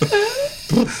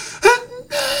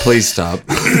 Please stop.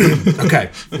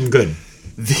 Okay, I'm good.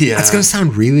 The, That's going to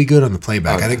sound really good on the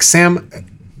playback. Okay. I think Sam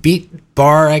beat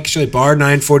bar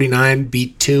 949,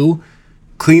 beat 2.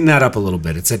 Clean that up a little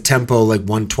bit. It's at tempo like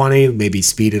 120. Maybe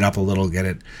speed it up a little, get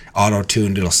it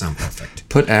auto-tuned. It'll sound perfect.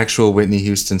 Put actual Whitney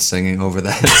Houston singing over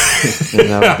that. And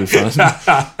that would be fun.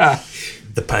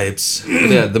 The pipes. But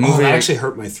yeah, the movie that actually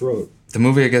hurt my throat. The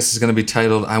movie, I guess, is going to be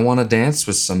titled I Want to Dance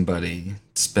with Somebody.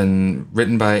 It's been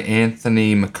written by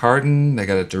Anthony McCartan. They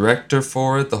got a director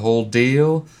for it, the whole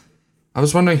deal. I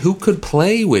was wondering who could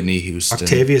play Whitney Houston.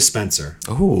 Octavia Spencer.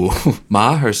 Oh,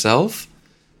 Ma herself?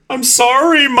 I'm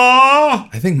sorry, Ma.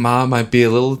 I think Ma might be a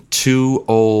little too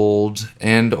old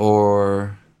and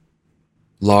or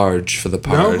large for the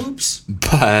part. No hoops.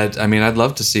 But, I mean, I'd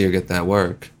love to see her get that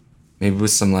work. Maybe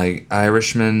with some, like,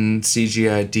 Irishman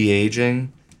CGI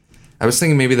de-aging. I was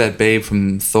thinking maybe that babe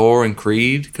from Thor and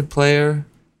Creed could play her.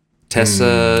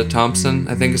 Tessa Thompson,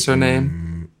 I think is her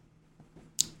name.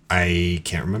 I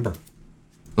can't remember.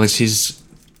 Like, she's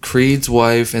Creed's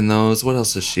wife in those. What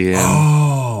else is she in?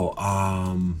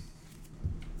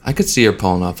 I could see her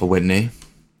pulling off a Whitney.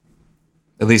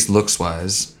 At least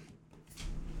looks-wise.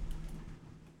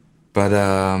 But,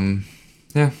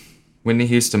 yeah. Whitney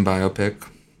Houston biopic.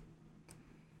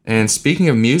 And speaking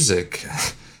of music,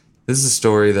 this is a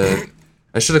story that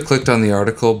I should have clicked on the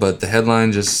article, but the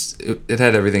headline just, it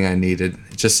had everything I needed.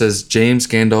 It just says, James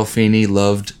Gandolfini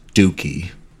loved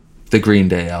Dookie, the Green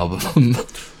Day album.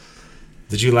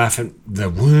 Did you laugh at the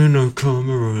When I Come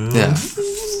Around? Yeah.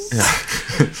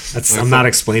 That's, I'm not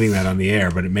explaining that on the air,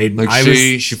 but it made like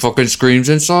she fucking screams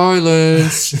in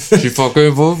silence. She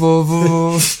fucking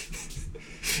vo.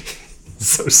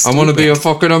 So I want to be a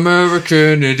fucking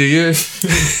American idiot.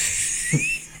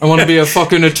 I want to be a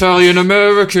fucking Italian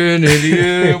American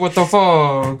idiot. What the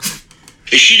fuck?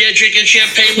 Is she there drinking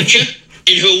champagne with you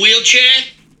in her wheelchair?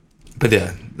 But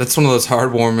yeah, that's one of those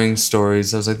heartwarming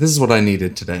stories. I was like, this is what I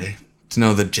needed today. To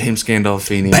know that James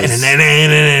Gandolfini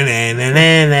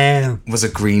was a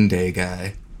Green Day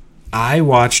guy. I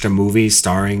watched a movie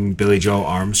starring Billy Joe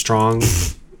Armstrong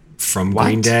from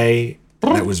Green Day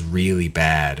that was really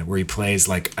bad, where he plays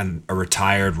like a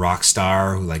retired rock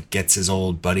star who like gets his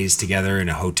old buddies together in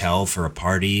a hotel for a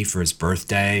party for his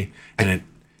birthday, and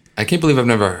I can't believe I've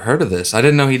never heard of this. I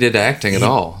didn't know he did acting at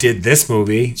all. Did this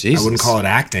movie. Jesus. I wouldn't call it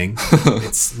acting.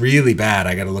 It's really bad.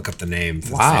 I got to look up the name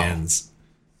for the fans.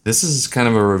 This is kind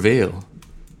of a reveal.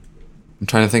 I'm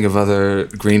trying to think of other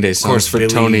Green Day songs for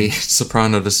Tony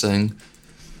Soprano to sing.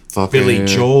 Billy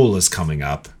Joel is coming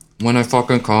up. When I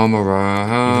fucking come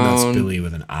around. Even though it's Billy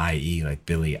with an I-E, like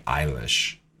Billie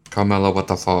Eilish. Carmela, what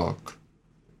the fuck?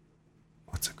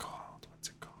 What's it called?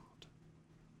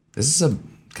 This is a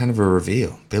kind of a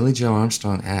reveal. Billy Joe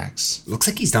Armstrong acts. Looks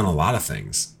like he's done a lot of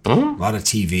things. Huh? A lot of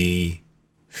TV.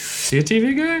 Is he a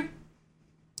TV guy?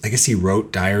 I guess he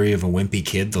wrote Diary of a Wimpy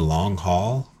Kid, The Long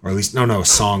Haul. Or at least, no, a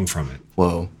song from it.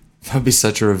 Whoa. That'd be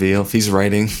such a reveal if he's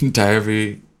writing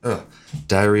Diary of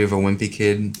a Wimpy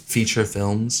Kid feature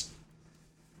films.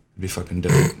 It'd be fucking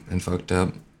dope and fucked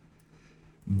up.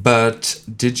 But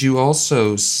did you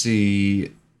also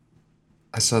see...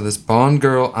 I saw this Bond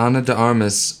girl, Ana de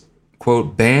Armas,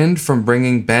 quote, banned from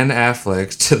bringing Ben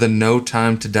Affleck to the No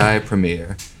Time to Die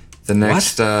premiere. The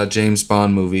next James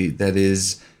Bond movie that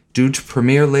is due to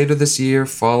premiere later this year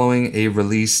following a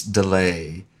release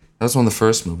delay. That was one of the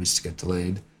first movies to get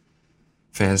delayed.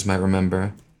 Fans might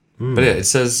remember. But yeah, it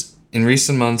says, in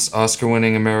recent months,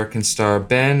 Oscar-winning American star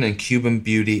Ben and Cuban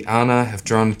beauty Ana have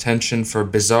drawn attention for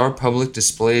bizarre public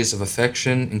displays of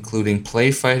affection, including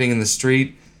play fighting in the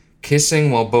street,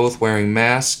 kissing while both wearing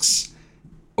masks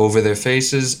over their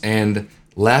faces, and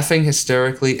laughing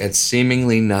hysterically at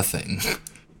seemingly nothing.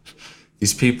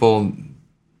 These people,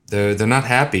 they're not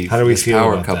happy. How do we this feel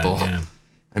power about couple? that? Yeah.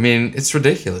 I mean, it's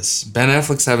ridiculous. Ben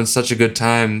Affleck's having such a good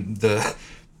time. The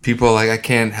people are like, I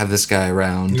can't have this guy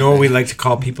around. You know what we like to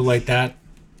call people like that?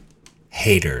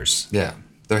 Haters. Yeah,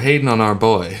 they're hating on our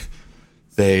boy.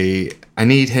 I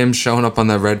need him showing up on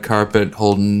the red carpet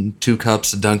holding 2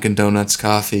 cups of Dunkin' Donuts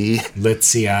coffee.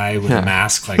 Litzy eye with a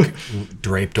mask like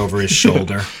draped over his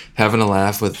shoulder. Having a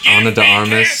laugh with Ana de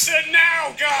Armas.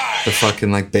 The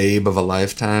fucking like babe of a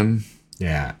lifetime.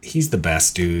 Yeah, he's the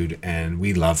best dude and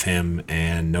we love him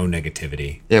and no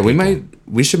negativity. Yeah,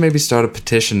 we should maybe start a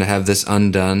petition to have this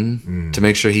undone to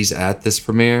make sure he's at this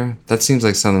premiere. That seems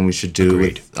like something we should do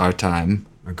with our time.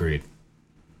 Agreed.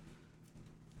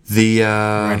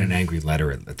 Write an angry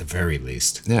letter at the very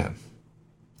least. Yeah.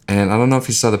 And I don't know if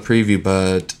you saw the preview,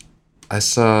 but I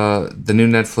saw the new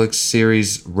Netflix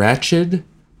series Ratched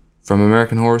from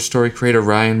American Horror Story creator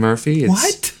Ryan Murphy.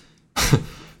 What?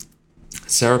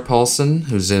 Sarah Paulson,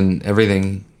 who's in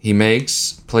everything he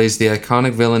makes, plays the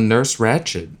iconic villain Nurse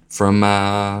Ratched from...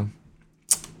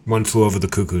 One Flew Over the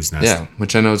Cuckoo's Nest. Yeah,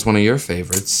 which I know is one of your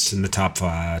favorites. It's in the top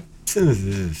 5.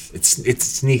 It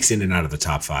sneaks in and out of the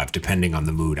top 5 depending on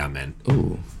the mood I'm in.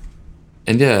 Ooh,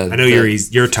 and yeah, I know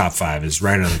your top 5 is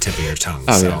right on the tip of your tongue.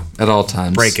 Oh yeah, at all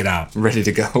times. Break it out, ready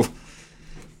to go.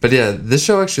 But yeah, this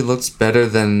show actually looks better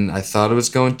than I thought it was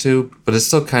going to. But it's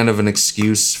still kind of an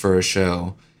excuse for a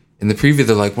show. In the preview,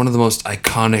 they're like one of the most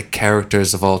iconic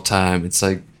characters of all time. It's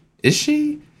like, is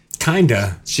she?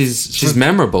 Kinda. She's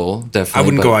memorable,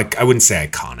 definitely. I wouldn't say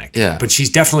iconic. Yeah, but she's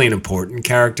definitely an important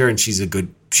character, and she's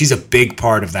a big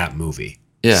part of that movie.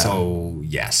 Yeah. So,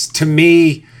 yes. To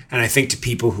me, and I think to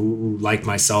people who like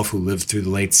myself, who lived through the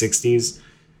late 60s,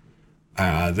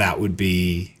 that would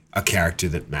be a character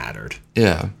that mattered.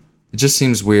 Yeah. It just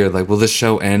seems weird. Like, will this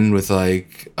show end with,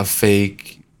 like, a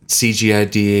fake CGI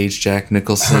DH Jack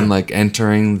Nicholson, like,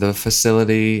 entering the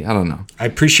facility? I don't know. I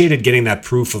appreciated getting that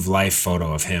proof of life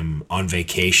photo of him on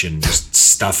vacation, just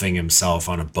stuffing himself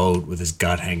on a boat with his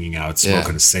gut hanging out,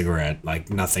 smoking a cigarette. Like,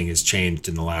 nothing has changed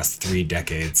in the last 3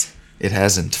 decades. It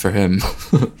hasn't for him.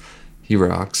 He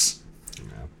rocks.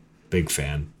 Yeah, big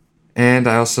fan. And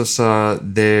I also saw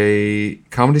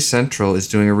Comedy Central is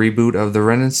doing a reboot of the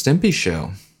Ren and Stimpy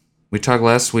show. We talked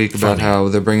last week about how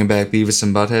they're bringing back Beavis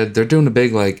and Butthead. They're doing a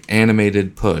big like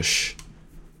animated push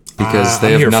because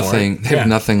they have nothing. They have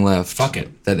nothing left. Fuck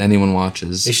it. That anyone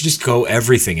watches. They should just go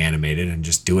everything animated and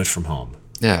just do it from home.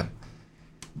 Yeah.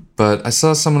 But I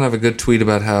saw someone have a good tweet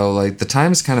about how like the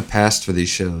time is kind of past for these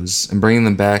shows and bringing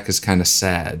them back is kind of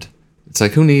sad. It's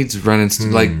like who needs Ren and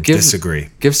Stimpy? Like disagree.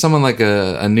 Give someone like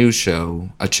a new show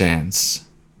a chance.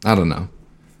 I don't know.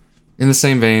 In the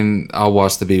same vein, I'll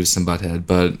watch the Beavis and Butthead,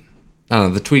 but I don't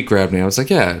know, the tweet grabbed me. I was like,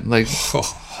 yeah, like,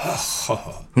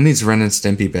 who needs Ren and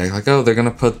Stimpy back? Like, oh, they're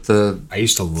going to put I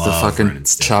used to love the fucking Ren and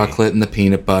Stimpy. Chocolate and the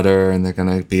peanut butter, and they're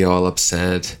going to be all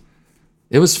upset.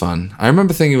 It was fun. I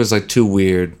remember thinking it was, like, too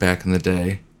weird back in the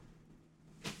day.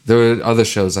 There were other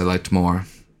shows I liked more,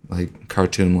 like,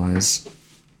 cartoon-wise.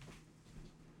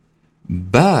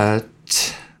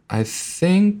 But I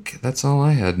think that's all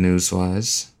I had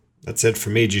news-wise. That's it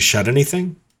for me. Did you shut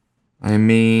anything? I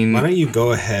mean... Why don't you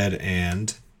go ahead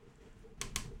and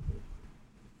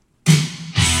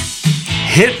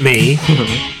hit me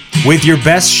with your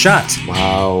best shut.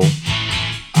 Wow.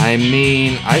 I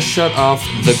mean, I shut off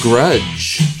The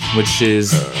Grudge, which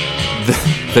is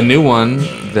the new one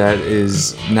that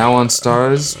is now on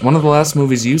Starz. One of the last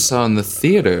movies you saw in the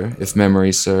theater, if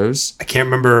memory serves. I can't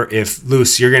remember if,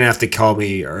 Luce, you're going to have to call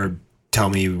me or tell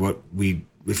me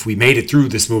if we made it through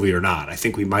this movie or not. I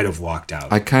think we might have walked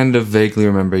out. I kind of vaguely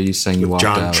remember you saying you walked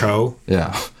out. John Cho.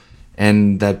 Yeah.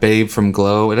 And that babe from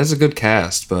Glow. It has a good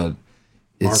cast, but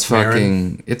it's Mark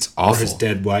Maron, it's awful. Or his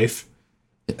dead wife.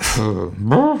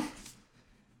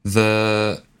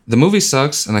 The movie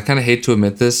sucks, and I kind of hate to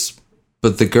admit this,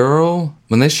 but the girl,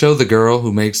 when they show the girl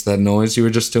who makes that noise you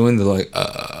were just doing, they're like,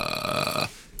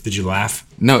 Did you laugh?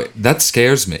 No, that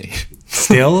scares me.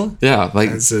 Still? Yeah, like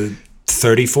as a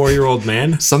 34-year-old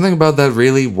man. Something about that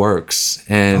really works,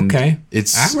 and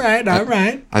it's all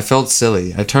right. I felt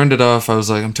silly. I turned it off. I was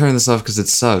like, I'm turning this off because it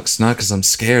sucks, not because I'm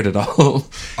scared at all.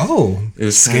 Oh, it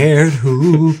was scared.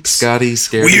 Oops. Scotty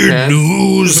scared. Weird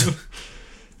news.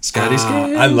 Scotty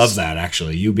scared. I love that,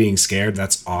 actually. You being scared,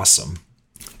 that's awesome.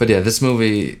 But yeah, this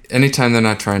movie, anytime they're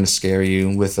not trying to scare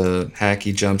you with a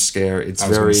hacky jump scare, it's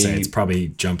it's probably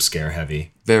jump scare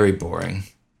heavy. Very boring.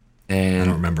 And I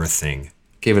don't remember a thing.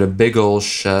 Gave it a big old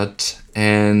shut.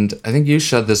 And I think you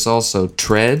shut this also.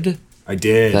 Tread. I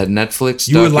did. That Netflix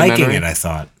You were documentary. liking it, I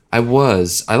thought. I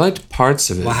was. I liked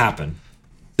parts of it. What happened?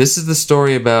 This is the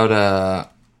story about,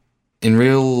 in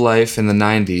real life in the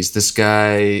 90s, this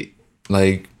guy,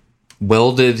 like,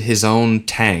 welded his own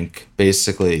tank,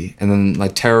 basically, and then,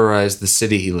 like, terrorized the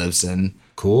city he lives in.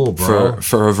 Cool, bro.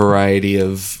 For a variety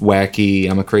of wacky,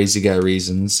 I'm a crazy guy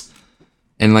reasons.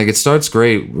 And, like, it starts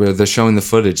great where they're showing the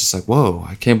footage. It's like, whoa,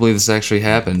 I can't believe this actually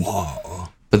happened. Whoa.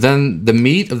 But then the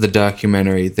meat of the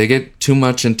documentary, they get too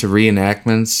much into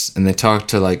reenactments, and they talk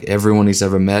to, like, everyone he's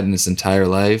ever met in his entire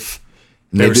life.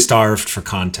 And they were starved for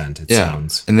content, it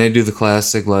sounds. And they do the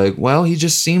classic, like, well, he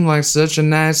just seemed like such a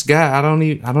nice guy. I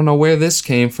don't know where this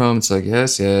came from. It's like,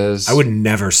 yes. I would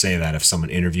never say that if someone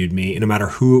interviewed me, no matter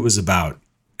who it was about.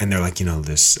 And they're like,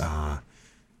 this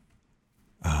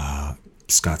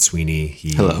Scott Sweeney,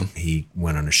 he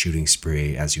went on a shooting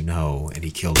spree, as you know, and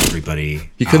he killed everybody.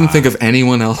 You couldn't think of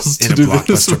anyone else in a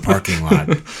Blockbuster parking lot.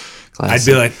 I'd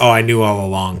be like, oh, I knew all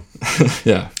along.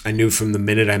 Yeah. I knew from the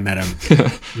minute I met him.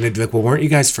 And they'd be like, well, weren't you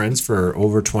guys friends for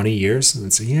over 20 years? And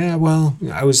I'd say, yeah, well,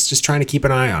 I was just trying to keep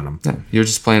an eye on him. Yeah, you're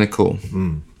just playing it cool.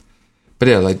 But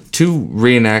yeah, like, too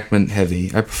reenactment heavy.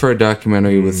 I prefer a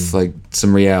documentary with, like,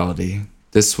 some reality.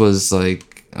 This was,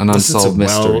 like, an unsolved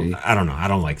mystery. I don't know. I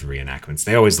don't like the reenactments.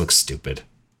 They always look stupid.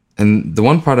 And the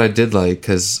one part I did like,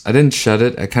 because I didn't shut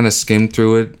it, I kind of skimmed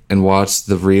through it and watched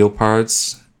the real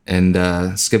parts and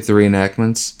skipped the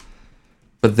reenactments.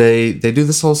 But they do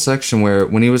this whole section where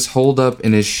when he was holed up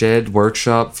in his shed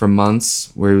workshop for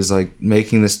months, where he was like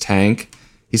making this tank,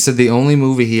 he said the only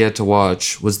movie he had to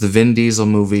watch was the Vin Diesel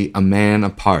movie A Man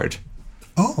Apart.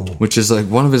 Oh. Which is like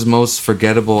one of his most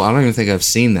forgettable. I don't even think I've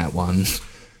seen that one.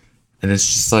 And it's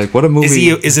just like, what a movie.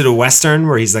 Is it a Western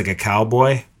where he's like a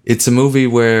cowboy? It's a movie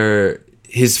where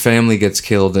his family gets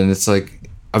killed, and it's like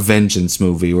a vengeance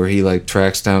movie where he like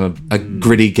tracks down a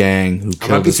gritty gang who killed his wife.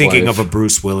 I might be thinking of a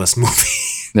Bruce Willis movie.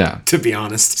 Yeah. To be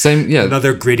honest. Same, yeah.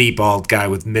 Another gritty bald guy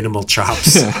with minimal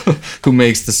chops. Yeah. Who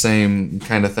makes the same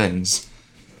kind of things.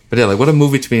 But yeah, like what a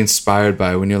movie to be inspired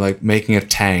by when you're like making a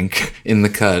tank in the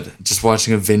cut, just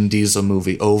watching a Vin Diesel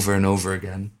movie over and over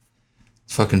again.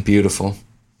 It's fucking beautiful.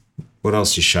 What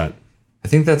else you shut? I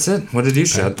think that's it. What did you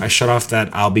shut? I shut off that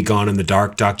I'll Be Gone in the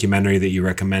Dark documentary that you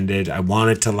recommended. I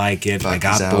wanted to like it. I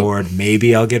got bored.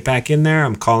 Maybe I'll get back in there.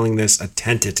 I'm calling this a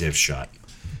tentative shut.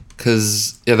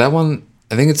 Because, yeah, that one,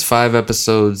 I think it's 5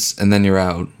 episodes and then you're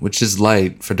out, which is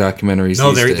light for documentaries.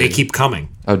 No, they keep coming.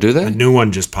 Oh, do they? A new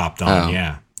one just popped on,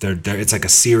 yeah. It's like a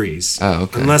series. Oh,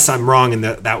 okay. Unless I'm wrong and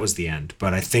that was the end.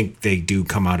 But I think they do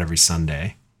come out every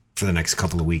Sunday. For the next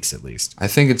couple of weeks at least. I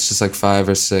think it's just like 5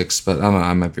 or 6, but I don't know.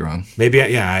 I might be wrong. Maybe,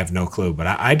 I have no clue. But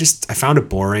I found it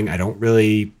boring. I don't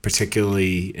really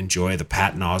particularly enjoy the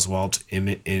Patton Oswalt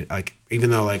like,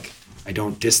 even though like I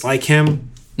don't dislike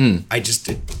him.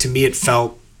 To me it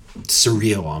felt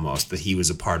surreal almost that he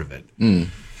was a part of it.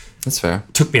 That's fair.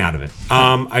 Took me out of it.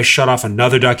 I shut off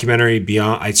another documentary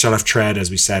beyond. I shut off Tread,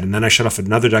 as we said, and then I shut off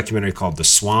another documentary called The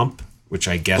Swamp, which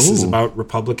I guess is about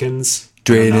Republicans.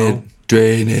 Drain it.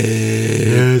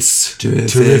 Yes.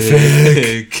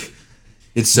 Terrific.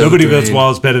 It's so Nobody drained. builds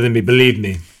walls better than me, believe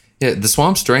me. Yeah, the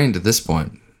swamp's drained at this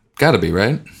point. Gotta be,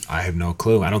 right? I have no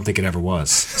clue. I don't think it ever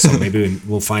was. So maybe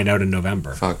we'll find out in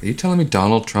November. Fuck, are you telling me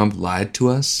Donald Trump lied to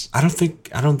us? I don't think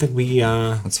we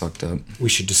That's fucked up. We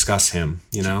should discuss him,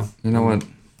 you know? You know what?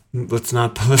 Let's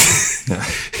not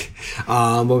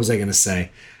What was I going to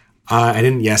say? I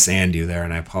didn't yes and you there,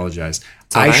 and I apologize.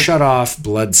 I right. shut off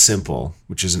Blood Simple,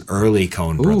 which is an early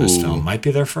Coen Brothers Ooh. film. Might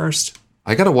be their first.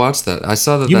 I gotta watch that. I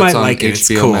saw that You that's might on like it. HBO It's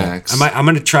cool. Max. I'm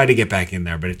going to try to get back in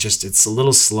there, but it's a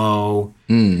little slow.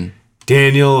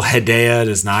 Daniel Hedaya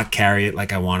does not carry it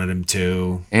like I wanted him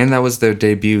to. And that was their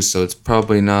debut, so it's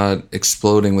probably not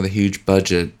exploding with a huge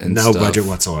budget and No stuff. budget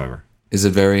whatsoever. Is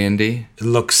it very indie? It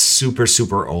looks super,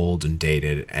 super old and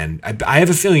dated. And I have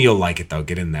a feeling you'll like it, though.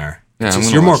 Get in there. Yeah, It's I'm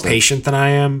just- gonna you're more watch that. patient than I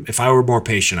am. If I were more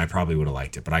patient, I probably would have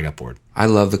liked it, but I got bored. I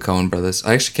love the Coen Brothers.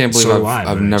 I actually can't believe So do I, I've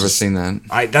but I never just- seen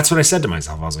that. That's what I said to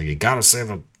myself. I was like, you gotta say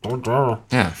the.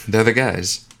 Yeah, they're the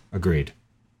guys. Agreed.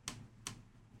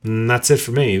 And that's it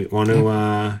for me. Want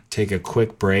to take a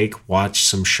quick break, watch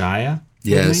some Shia? with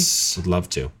me? Yes. Would love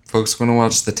to. Folks, we're gonna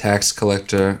watch The Tax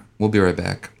Collector. We'll be right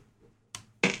back.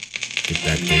 Get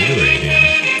that Gatorade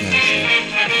in.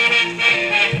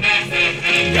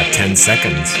 You got 10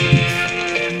 seconds.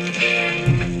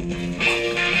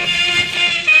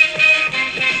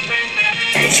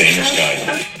 I'm a famous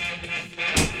guy.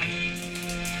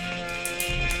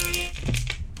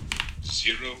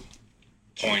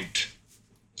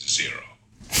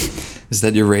 0.0. Is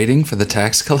that your rating for The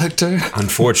Tax Collector?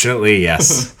 Unfortunately,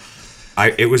 yes.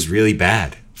 It was really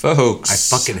bad. Folks.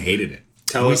 I fucking hated it.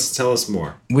 Tell us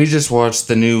more. We just watched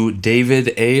the new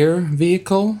David Ayer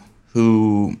vehicle,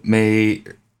 who I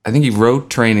think he wrote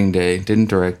Training Day, didn't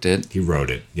direct it. He wrote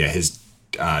it. Yeah, his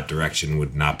direction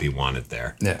would not be wanted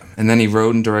there. Yeah. And then he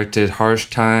wrote and directed Harsh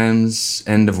Times,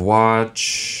 End of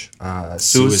Watch,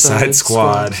 Suicide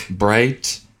Squad,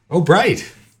 Bright. Oh,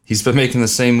 Bright. He's been making the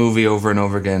same movie over and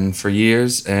over again for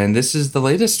years, and this is the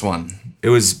latest one.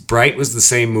 Bright was the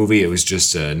same movie. It was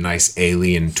just a nice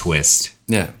alien twist.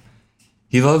 Yeah.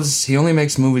 He only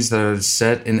makes movies that are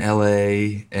set in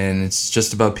LA, and it's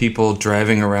just about people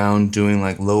driving around doing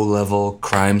like low-level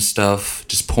crime stuff,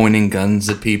 just pointing guns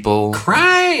at people.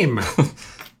 Crime!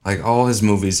 Like all his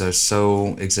movies are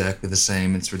so exactly the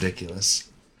same, it's ridiculous.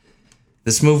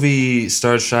 This movie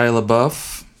stars Shia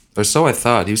LaBeouf, or so I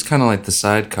thought. He was kind of like the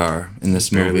sidecar in this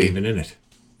Barely movie, even in it.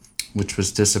 which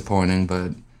was disappointing,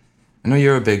 but I know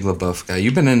you're a big LaBeouf guy.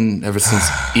 You've been in ever since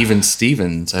Even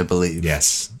Stevens, I believe.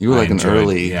 Yes. You were like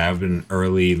Yeah, I've been an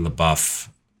early LaBeouf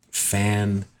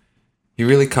fan. He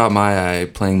really caught my eye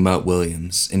playing Mutt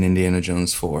Williams in Indiana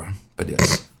Jones 4, but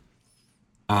yes.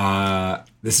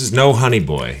 This is no Honey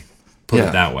Boy. Put Yeah.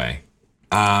 it that way.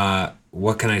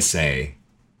 What can I say?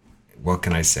 What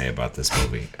can I say about this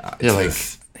movie? Yeah, like,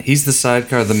 he's the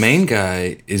sidecar. The main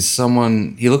guy is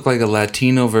someone, he looked like a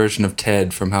Latino version of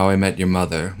Ted from How I Met Your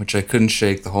Mother, which I couldn't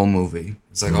shake the whole movie.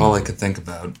 It's like all I could think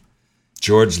about.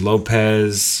 George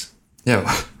Lopez.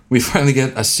 Yeah, we finally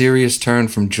get a serious turn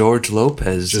from George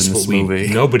Lopez in this movie.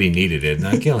 Nobody needed it.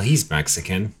 Like, he's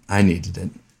Mexican. I needed it.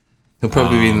 He'll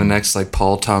probably be in the next like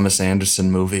Paul Thomas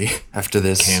Anderson movie after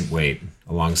this. Can't wait.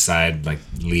 Alongside like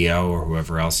Leo or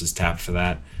whoever else is tapped for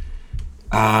that.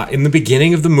 In the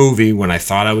beginning of the movie, when I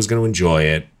thought I was going to enjoy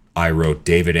it, I wrote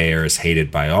David Ayer is hated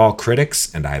by all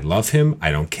critics, and I love him.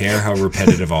 I don't care how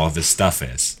repetitive all of his stuff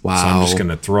is. Wow. So I'm just going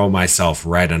to throw myself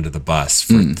right under the bus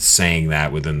for saying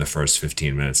that within the first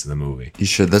 15 minutes of the movie. You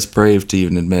should. That's brave to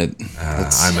even admit.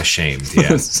 I'm ashamed,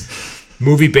 yes.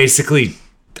 Movie basically,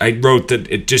 I wrote that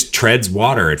it just treads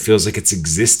water. It feels like it's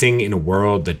existing in a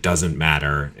world that doesn't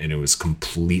matter, and it was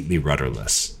completely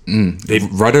rudderless.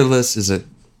 Rudderless is a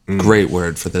great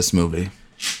word for this movie.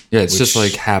 Yeah, it's just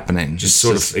like happening. Just It's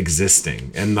sort of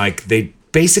existing. And like they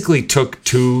basically took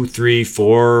 2, 3,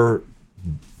 4,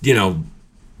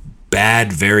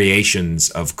 bad variations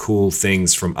of cool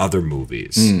things from other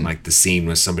movies. Like the scene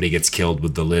where somebody gets killed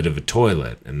with the lid of a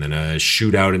toilet, and then a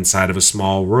shootout inside of a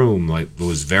small room. Like it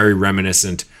was very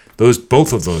reminiscent.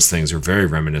 Both of those things are very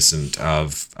reminiscent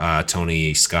of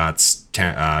Tony Scott's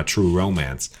True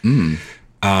Romance.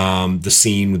 The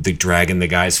scene with the dragging the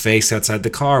guy's face outside the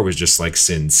car was just like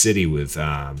Sin City with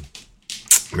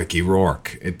Mickey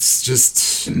Rourke. It's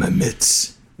just in my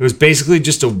midst. It was basically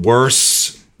just a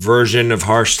worse version of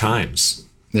Harsh Times.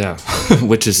 Yeah,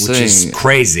 which is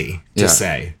crazy to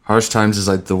say. Harsh Times is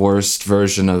like the worst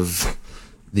version of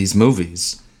these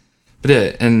movies. But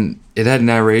it had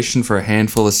narration for a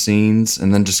handful of scenes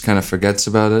and then just kind of forgets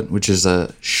about it, which is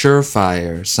a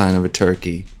surefire sign of a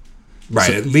turkey. Right,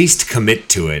 So- at least commit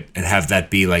to it and have that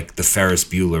be like the Ferris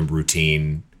Bueller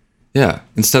routine. Yeah,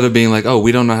 instead of being like, oh,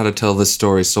 we don't know how to tell this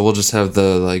story, so we'll just have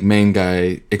the like main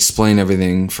guy explain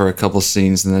everything for a couple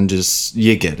scenes and then just,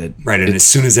 you get it. Right, and as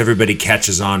soon as everybody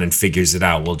catches on and figures it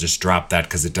out, we'll just drop that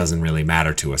because it doesn't really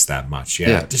matter to us that much.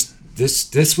 Yeah. Just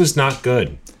this was not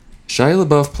good. Shia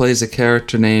LaBeouf plays a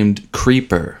character named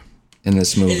Creeper, in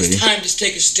this It movie. is time to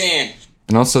take a stand.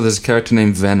 And also there's a character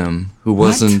named Venom, who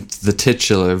wasn't the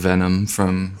titular Venom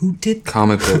from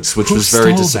comic books, which was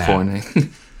very disappointing.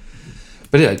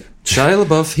 But yeah, Shia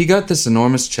LaBeouf, he got this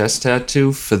enormous chest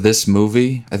tattoo for this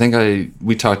movie. I think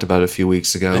we talked about it a few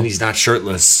weeks ago. And he's not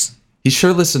shirtless. He's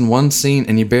shirtless in one scene,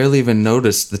 and you barely even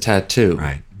noticed the tattoo.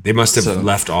 Right. They must have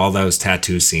left all those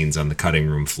tattoo scenes on the cutting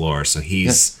room floor. So he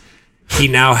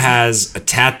now has a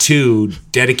tattoo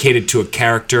dedicated to a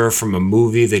character from a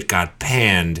movie that got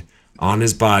panned on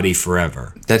his body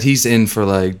forever. That he's in for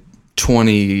like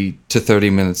 20 to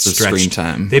 30 minutes of screen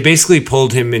time. They basically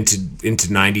pulled him into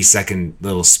 90-second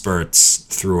little spurts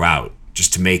throughout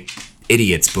just to make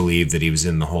idiots believe that he was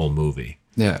in the whole movie.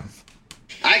 Yeah.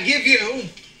 I give you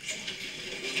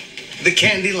the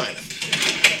candy lineup.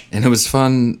 And it was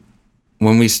fun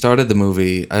when we started the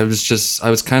movie. I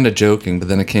was kind of joking, but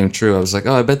then it came true. I was like,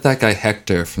 oh, I bet that guy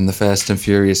Hector from the Fast and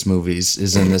Furious movies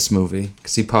is in this movie,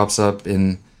 because he pops up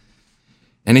in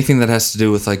anything that has to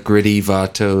do with like gritty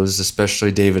vatos,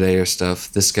 especially David Ayer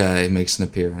stuff. This guy makes an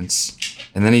appearance,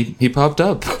 and then he popped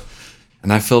up,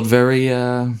 and I felt very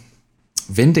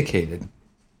vindicated.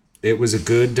 It was a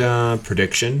good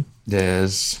prediction.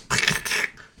 Yes.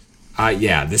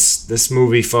 Yeah, this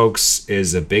movie, folks,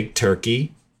 is a big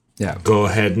turkey. Yeah. Go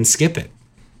ahead and skip it.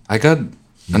 I got an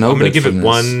obit. I'm going to give it this.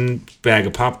 1 bag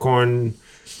of popcorn,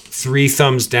 3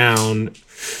 thumbs down,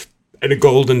 and a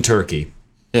golden turkey.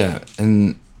 Yeah,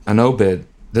 and an obit.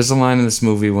 There's a line in this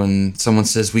movie when someone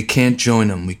says, "We can't join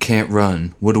them. We can't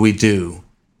run. What do we do?"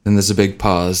 Then there's a big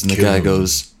pause, and the guy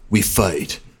goes, "We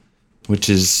fight," which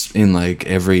is in like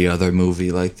every other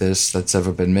movie like this that's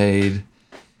ever been made.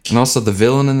 And also the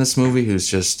villain in this movie, who's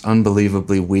just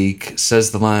unbelievably weak, says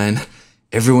the line,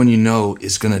 "Everyone you know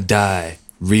is gonna die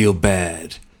real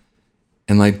bad,"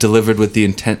 and like delivered with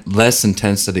the less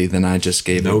intensity than I just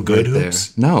gave. No it good right hoops?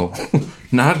 there. No,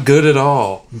 not good at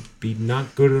all. Be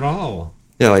not good at all.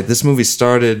 Yeah, like this movie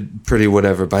started pretty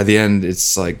whatever. By the end,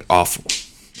 it's like awful,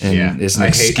 and is an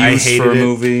excuse for a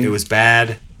movie. It was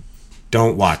bad.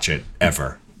 Don't watch it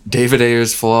ever. David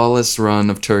Ayer's flawless run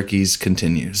of turkeys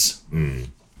continues.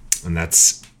 And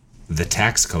that's The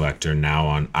Tax Collector, now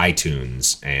on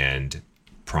iTunes and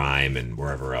Prime and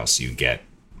wherever else you get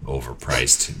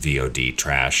overpriced VOD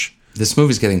trash. This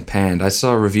movie's getting panned. I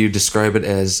saw a review describe it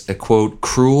as a, quote,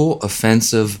 cruel,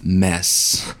 offensive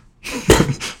mess.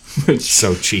 Which,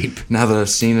 so cheap. Now that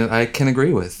I've seen it, I can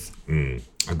agree with.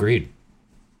 Agreed.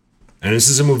 And this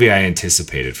is a movie I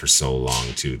anticipated for so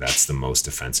long, too. That's the most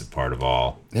offensive part of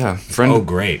all. Yeah.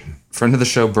 Great. Friend of the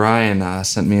show, Brian,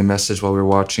 sent me a message while we were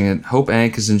watching it. Hope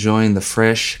Ank is enjoying the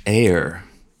fresh air,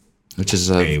 which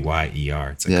is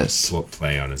Ayer. It's like a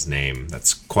play on his name.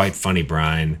 That's quite funny,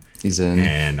 Brian. He's in.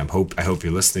 And I hope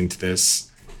you're listening to this.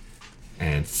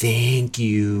 And thank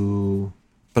you.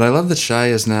 But I love that Shia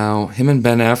is now, him and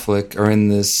Ben Affleck are in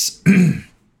this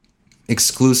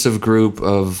exclusive group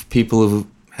of people who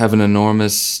have an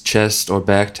enormous chest or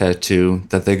back tattoo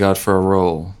that they got for a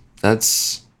role.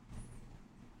 That's...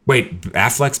 Wait,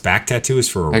 Affleck's back tattoo is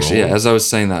for a role? Actually, yeah, as I was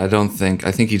saying that,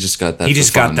 I think he just got that He for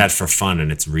just fun. got that for fun,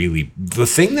 and it's really... The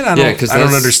thing that I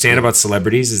don't understand about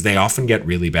celebrities is they often get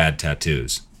really bad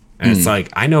tattoos. And it's like,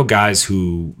 I know guys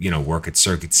who, work at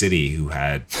Circuit City who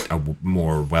had a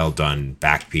more well-done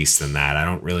back piece than that. I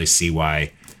don't really see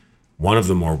why one of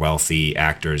the more wealthy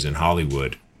actors in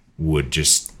Hollywood would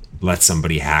just let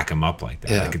somebody hack him up like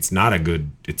that. Yeah. Like,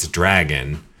 it's a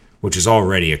dragon, which is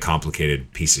already a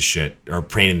complicated piece of shit, or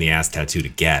pain in the ass tattoo to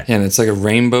get. Yeah, and it's like a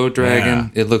rainbow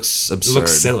dragon. Yeah. It looks absurd. It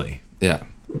looks silly. Yeah.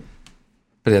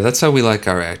 But yeah, that's how we like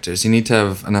our actors. You need to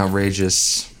have an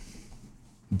outrageous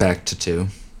back tattoo.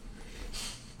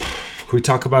 Can we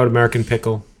talk about American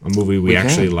Pickle? A movie we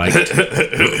actually liked.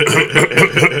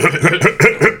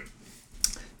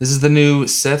 This is the new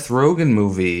Seth Rogen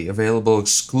movie, available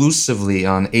exclusively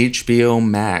on HBO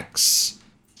Max,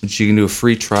 which you can do a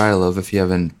free trial of if you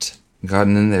haven't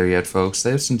gotten in there yet, folks.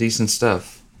 They have some decent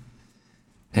stuff.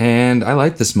 And I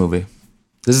like this movie.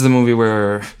 This is the movie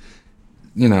where,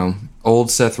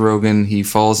 old Seth Rogen, he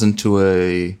falls into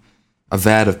a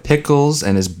vat of pickles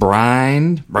and is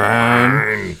brined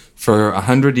for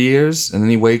 100 years, and then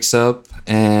he wakes up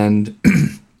and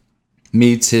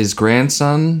meets his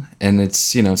grandson, and it's,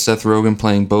 Seth Rogen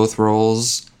playing both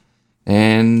roles,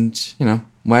 and,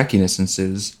 wackiness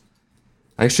ensues.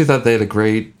 I actually thought they had a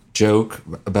great joke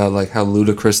about, like, how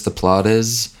ludicrous the plot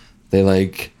is. There's,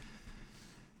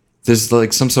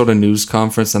 like, some sort of news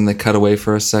conference, and they cut away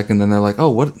for a second, and they're like, oh,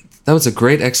 what? That was a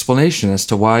great explanation as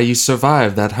to why you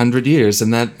survived that 100 years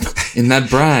in that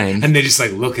brine. And they just,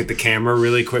 like, look at the camera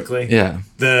really quickly. Yeah.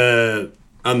 The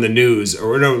on the news,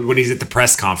 or no, when he's at the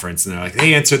press conference, and they're like,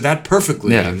 they answered that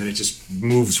perfectly, Yeah. and then it just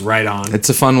moves right on. It's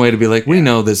a fun way to be like, we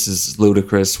know this is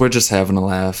ludicrous. We're just having a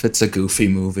laugh. It's a goofy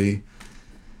movie.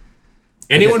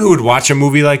 Anyone who would watch a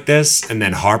movie like this and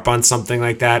then harp on something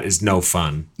like that is no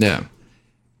fun. Yeah.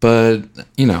 But,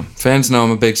 fans know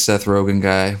I'm a big Seth Rogen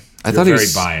guy. I thought he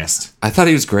was biased. I thought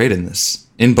he was great in this.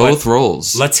 In both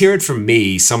roles. Let's hear it from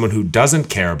me, someone who doesn't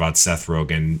care about Seth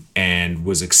Rogen and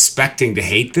was expecting to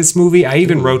hate this movie. I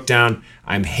even wrote down,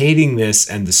 I'm hating this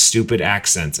and the stupid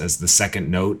accents as the second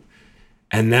note.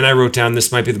 And then I wrote down,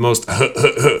 this might be the most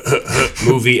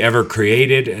movie ever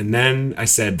created. And then I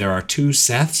said, there are two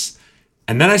Seths.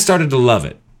 And then I started to love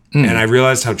it. And I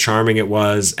realized how charming it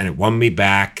was, and it won me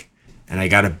back. And I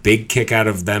got a big kick out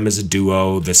of them as a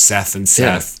duo, the Seth and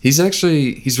Seth. Yeah,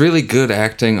 he's really good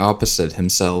acting opposite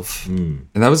himself. And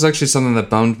that was actually something that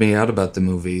bummed me out about the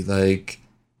movie. Like,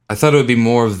 I thought it would be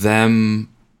more of them,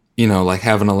 like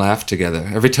having a laugh together.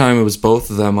 Every time it was both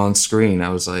of them on screen, I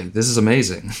was like, this is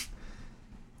amazing.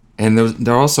 And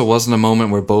there also wasn't a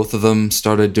moment where both of them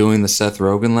started doing the Seth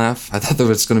Rogen laugh. I thought there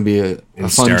was going to be a fun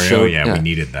stereo, show. Yeah, we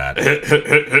needed that.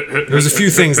 There was a few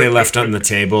things they left on the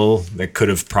table that could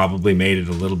have probably made it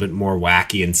a little bit more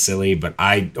wacky and silly, but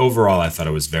overall I thought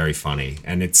it was very funny.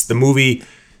 And it's the movie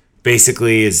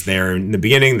basically is they're in the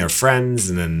beginning, they're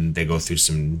friends, and then they go through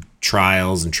some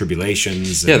trials and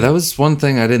tribulations. Yeah, that was one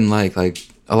thing I didn't like. Like,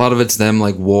 a lot of it's them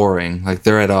like warring, like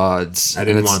they're at odds. I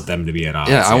didn't want them to be at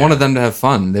odds. Yeah, I wanted them to have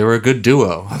fun. They were a good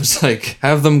duo. I was like,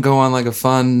 have them go on like a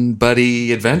fun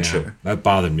buddy adventure. Yeah, that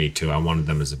bothered me too. I wanted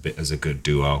them as a good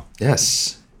duo.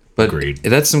 Yes. But Agreed.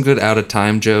 It had some good out of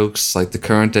time jokes. Like the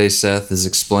current day Seth is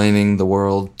explaining the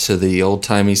world to the old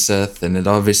timey Seth, and it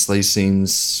obviously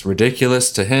seems ridiculous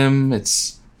to him.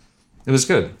 It was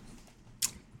good.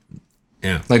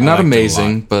 Yeah. Like not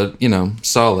amazing, but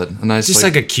solid. A nice, just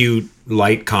like a cute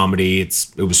light comedy.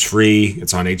 It was free.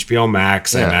 It's on HBO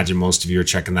Max. Yeah. I imagine most of you are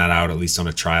checking that out, at least on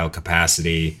a trial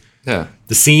capacity. Yeah.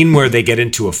 The scene where they get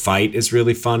into a fight is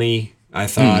really funny, I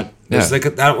thought. There's I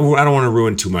don't want to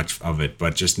ruin too much of it,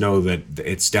 but just know that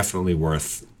it's definitely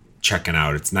worth checking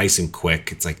out. It's nice and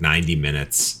quick. It's like 90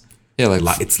 minutes. Yeah,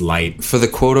 like it's light. For the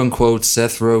quote-unquote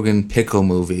Seth Rogen pickle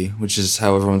movie, which is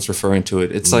how everyone's referring to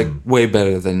it, it's like way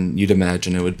better than you'd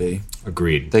imagine it would be.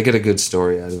 Agreed. They get a good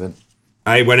story out of it.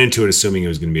 I went into it assuming it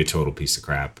was going to be a total piece of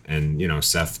crap, and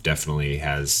Seth definitely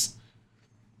has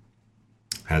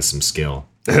some skill.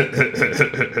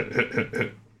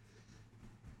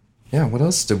 Yeah, what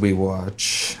else did we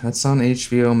watch? That's on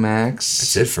HBO Max.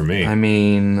 That's it for me. I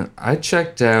mean, I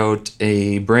checked out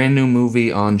a brand new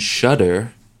movie on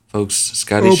Shudder. Folks,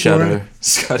 Scotty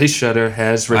Shudder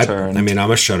has returned. I mean,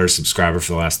 I'm a Shudder subscriber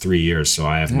for the last 3 years, so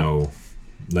I have no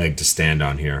leg to stand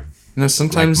on here.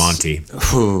 Sometimes like Monty.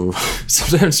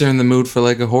 Sometimes you're in the mood for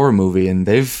like a horror movie, and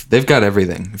they've got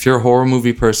everything. If you're a horror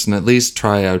movie person, at least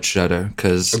try out Shudder,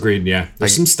 because agreed. Yeah,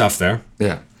 there's some stuff there.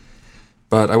 Yeah,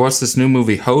 but I watched this new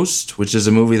movie, Host, which is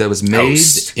a movie that was made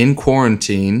in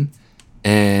quarantine,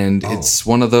 and it's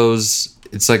one of those.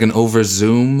 It's like an over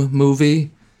Zoom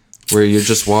movie where you're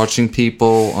just watching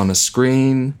people on a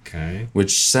screen,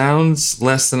 which sounds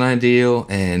less than ideal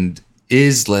and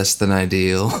is less than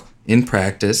ideal in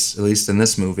practice, at least in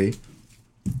this movie.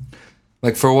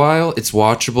 Like, for a while, it's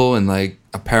watchable in like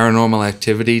a Paranormal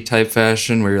Activity type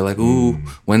fashion where you're like, ooh,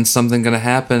 when's something gonna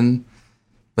happen?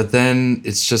 But then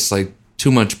it's just like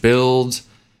too much build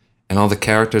and all the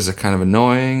characters are kind of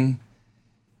annoying.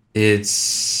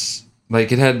 It's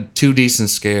like it had 2 decent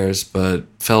scares, but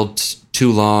felt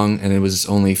too long, and it was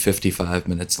only 55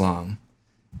 minutes long.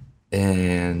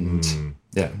 And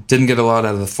didn't get a lot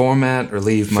out of the format or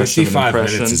leave much of an impression.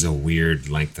 55 minutes is a weird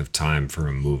length of time for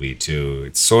a movie, too.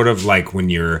 It's sort of like when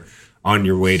you're on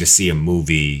your way to see a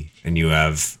movie and you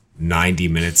have 90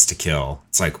 minutes to kill.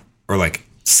 It's like, or like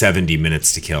 70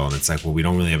 minutes to kill, and it's like, well, we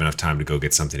don't really have enough time to go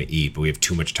get something to eat, but we have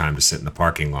too much time to sit in the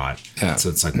parking lot. Yeah. So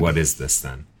it's like, what is this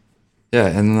then? Yeah,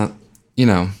 and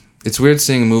it's weird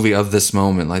seeing a movie of this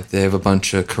moment. Like, they have a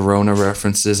bunch of Corona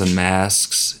references and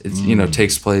masks. It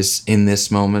takes place in this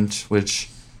moment, which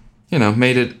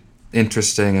made it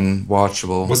interesting and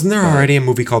watchable. Wasn't there already a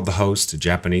movie called The Host, a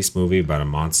Japanese movie about a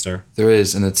monster? There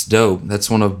is, and it's dope. That's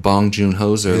one of Bong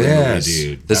Joon-ho's early movies.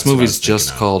 Dude. This movie's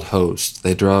just called Host.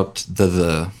 They dropped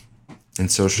the in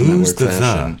social network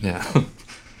fashion. Yeah.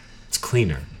 It's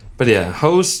cleaner. But yeah,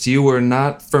 Host, you were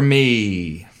not for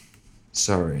me.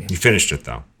 Sorry. You finished it,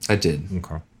 though. I did.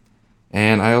 Okay.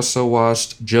 And I also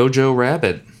watched Jojo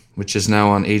Rabbit, which is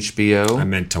now on HBO. I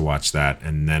meant to watch that,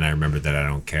 and then I remembered that I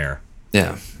don't care.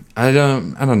 Yeah. I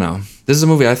don't know. This is a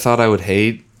movie I thought I would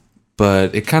hate,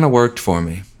 but it kind of worked for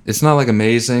me. It's not like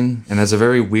amazing and has a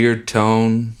very weird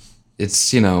tone.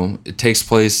 It's, it takes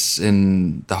place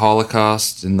in the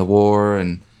Holocaust, in the war,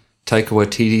 and Taika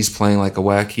Waititi's playing like a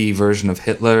wacky version of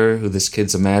Hitler who this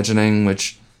kid's imagining,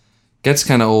 which gets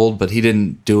kind of old, but he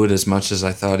didn't do it as much as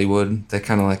I thought he would. They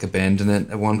kind of like abandoned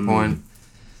it at one point.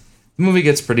 The movie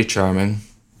gets pretty charming.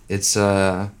 It's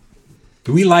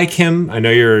Do we like him? I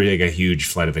know you're like a huge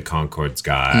Flight of the Conchords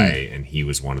guy, and he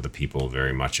was one of the people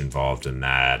very much involved in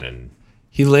that. And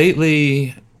he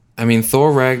lately,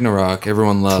 Thor Ragnarok,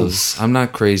 everyone loves. I'm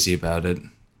not crazy about it.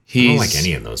 I don't like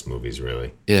any of those movies,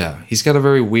 really. Yeah, he's got a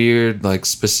very weird, like,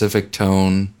 specific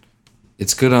tone.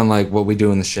 It's good on, like, What We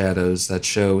Do in the Shadows, that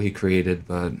show he created,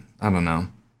 but I don't know.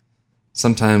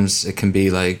 Sometimes it can be,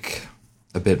 like,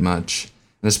 a bit much.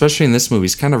 And especially in this movie,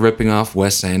 he's kind of ripping off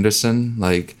Wes Anderson,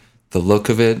 like, the look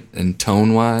of it and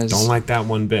tone-wise. Don't like that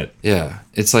one bit. Yeah,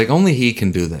 it's like only he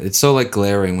can do that. It's so, like,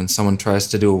 glaring when someone tries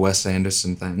to do a Wes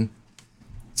Anderson thing.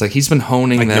 It's like he's been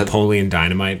honing like that Napoleon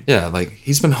Dynamite. Yeah, like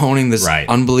he's been honing this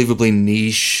unbelievably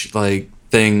niche like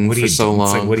thing for so long.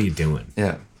 It's like, what are you doing?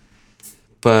 Yeah,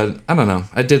 but I don't know.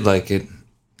 I did like it.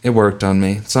 It worked on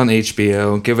me. It's on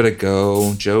HBO. Give it a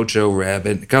go. Jojo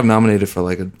Rabbit. It got nominated for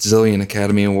like a zillion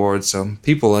Academy Awards, so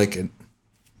people like it.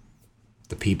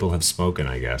 The people have spoken,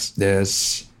 I guess.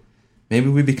 Yes. Maybe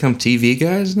we become TV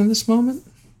guys in this moment.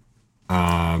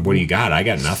 What do you got? I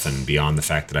got nothing beyond the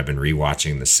fact that I've been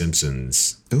rewatching The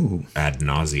Simpsons ad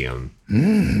nauseum.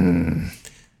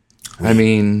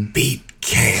 Beat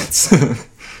cancer.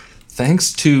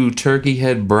 Thanks to Turkey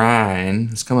Head Brian,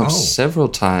 who's come up several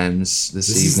times this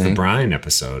evening. This is the Brian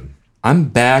episode. I'm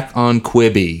back on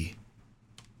Quibi.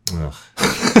 Ugh.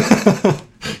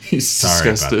 He's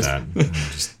sorry disgusted. about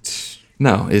that.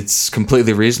 No, it's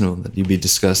completely reasonable that you'd be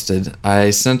disgusted. I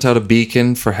sent out a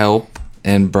beacon for help,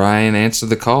 and Brian answered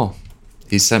the call.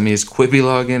 He sent me his Quibi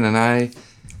login, and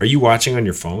Are you watching on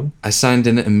your phone? I signed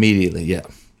in immediately, yeah.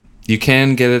 You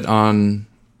can get it on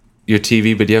your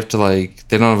TV, but you have to, like,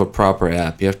 they don't have a proper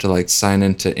app. You have to, like, sign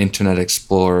into Internet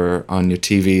Explorer on your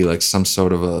TV like some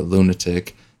sort of a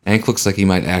lunatic. Hank looks like he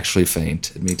might actually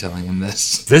faint at me telling him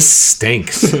this. This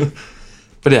stinks.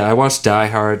 But yeah, I watched Die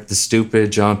Hard, the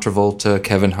stupid John Travolta,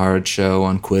 Kevin Hart show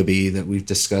on Quibi that we've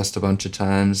discussed a bunch of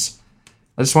times.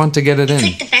 I just wanted to get it in. It's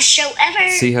like the best show ever.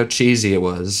 See how cheesy it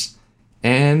was.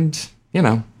 And,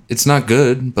 it's not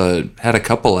good, but had a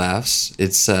couple laughs.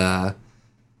 It's, John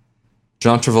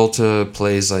Travolta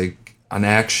plays, like, an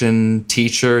action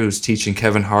teacher who's teaching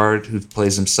Kevin Hart, who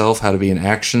plays himself, how to be an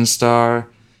action star.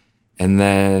 And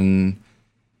then,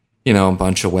 a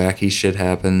bunch of wacky shit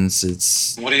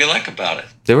happens. What do you like about it?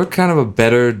 They were kind of a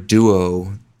better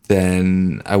duo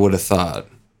than I would have thought.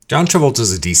 John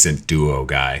Travolta's a decent duo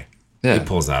guy. Yeah. He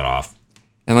pulls that off.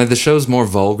 And, like, the show's more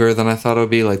vulgar than I thought it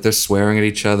would be. Like, they're swearing at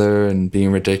each other and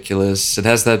being ridiculous. It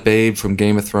has that babe from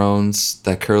Game of Thrones,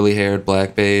 that curly-haired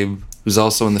black babe, who's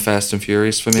also in the Fast and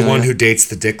Furious familia. The one who dates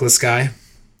the dickless guy?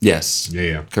 Yes.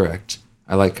 Yeah. Correct.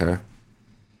 I like her.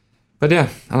 But yeah,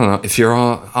 I don't know. If you're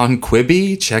on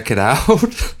Quibi, check it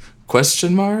out.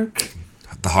 Question mark?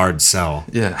 The hard sell.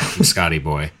 Yeah. From Scotty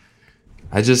Boy.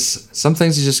 Some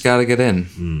things you just gotta get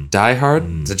in. Die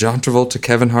Hard, the John Travolta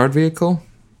Kevin Hart vehicle.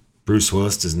 Bruce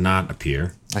Willis does not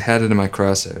appear. I had it in my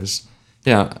crosshairs.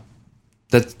 Yeah,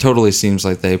 that totally seems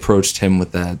like they approached him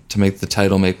with that to make the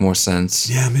title make more sense.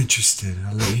 Yeah, I'm interested.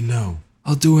 I'll let you know.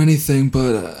 I'll do anything,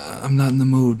 but I'm not in the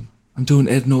mood. I'm doing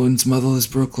Ed Norton's Motherless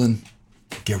Brooklyn.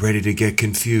 Get ready to get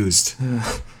confused.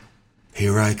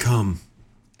 Here I come.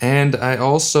 And I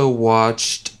also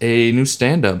watched a new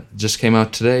stand-up. It just came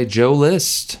out today. Joe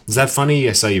List. Is that funny?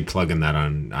 I saw you plugging that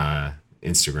on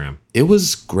Instagram. It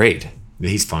was great.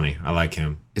 He's funny. I like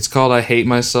him. It's called I Hate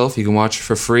Myself. You can watch it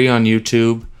for free on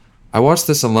YouTube. I watched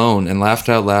this alone and laughed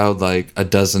out loud like a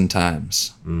dozen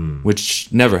times,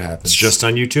 which never happens. It's just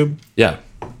on YouTube? Yeah.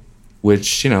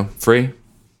 Which, free.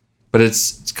 But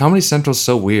it's Comedy Central's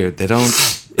so weird. They don't...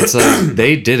 It's like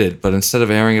they did it, but instead of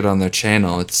airing it on their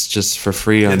channel, it's just for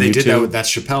free on YouTube. And they did that with that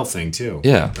Chappelle thing, too.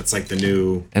 Yeah. That's like the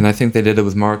new... And I think they did it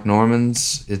with Mark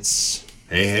Normans. It's...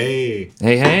 Hey,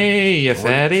 you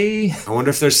fatty. I wonder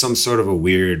if there's some sort of a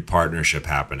weird partnership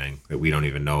happening that we don't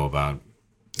even know about.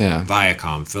 Yeah.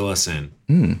 Viacom, fill us in.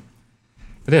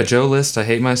 But yeah, Joe List, I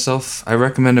Hate Myself. I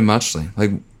recommend it muchly.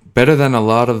 Like, better than a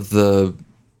lot of the,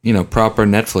 proper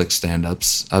Netflix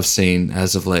stand-ups I've seen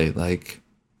as of late. Like,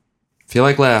 if you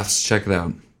like laughs, check it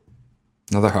out.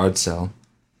 Another hard sell.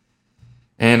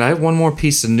 And I have one more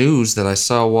piece of news that I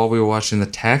saw while we were watching The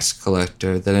Tax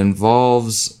Collector that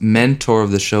involves mentor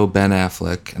of the show, Ben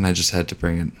Affleck, and I just had to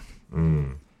bring it.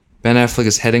 Ben Affleck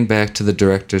is heading back to the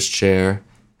director's chair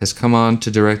has come on to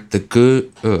direct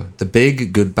The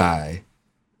Big Goodbye,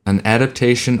 an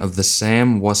adaptation of the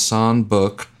Sam Wasson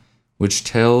book, which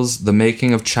tells the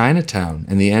making of Chinatown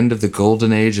and the end of the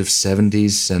golden age of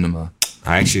 70s cinema.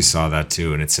 I actually saw that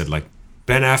too, and it said like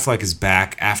Ben Affleck is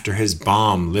back after his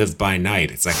bomb Live by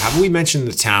Night. It's like, have we mentioned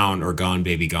The Town or Gone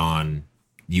Baby Gone,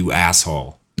 you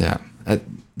asshole? Yeah,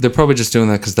 they're probably just doing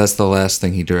that because that's the last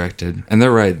thing he directed. And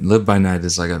they're right, Live by Night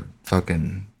is like a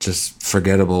fucking just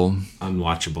forgettable,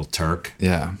 unwatchable Turk.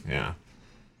 Yeah. Yeah.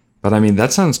 But I mean,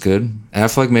 that sounds good.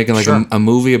 Affleck making like a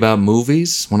movie about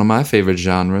movies, one of my favorite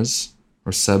genres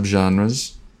or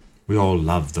subgenres. We all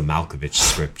love the Malkovich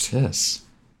script. Yes.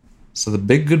 So The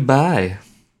Big Goodbye.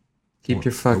 Keep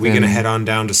your fucking... Are we going to head on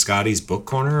down to Scotty's book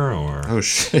corner or... Oh,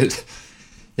 shit.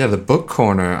 Yeah, the book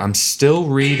corner. I'm still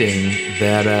reading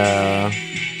that,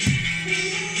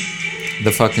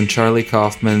 the fucking Charlie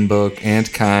Kaufman book,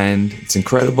 Ant Kind. It's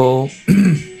incredible.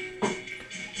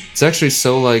 It's actually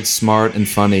so, like, smart and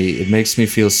funny. It makes me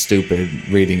feel stupid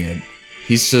reading it.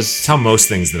 He's just... That's how most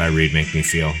things that I read make me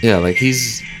feel. Yeah, like,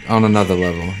 he's on another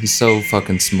level. He's so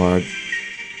fucking smart.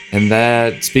 And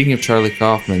that, speaking of Charlie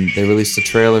Kaufman, they released a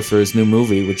trailer for his new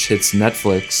movie, which hits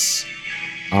Netflix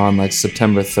on, like,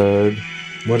 September 3rd.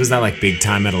 What is that, like Big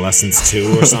Time Adolescence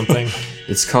 2 or something?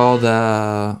 It's called,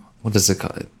 what is it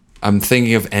called? I'm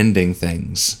Thinking of Ending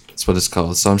Things. That's what it's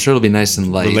called. So I'm sure it'll be nice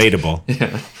and light. Relatable.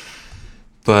 Yeah.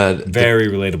 But very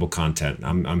relatable content.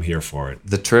 I'm here for it.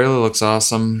 The trailer looks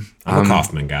awesome. I'm a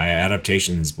Kaufman guy.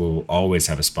 Adaptations will always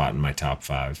have a spot in my top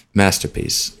 5.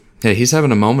 Masterpiece. Yeah, he's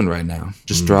having a moment right now.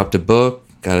 Just dropped a book,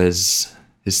 got his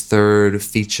third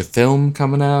feature film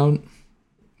coming out.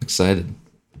 Excited.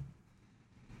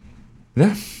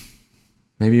 Yeah.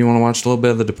 Maybe you want to watch a little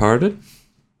bit of The Departed?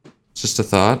 Just a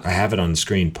thought. I have it on the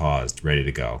screen paused, ready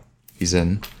to go. He's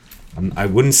in. I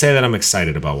wouldn't say that I'm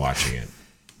excited about watching it.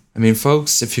 I mean,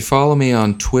 folks, if you follow me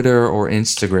on Twitter or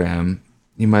Instagram,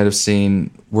 you might have seen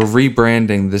we're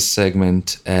rebranding this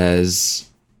segment as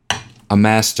a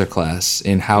masterclass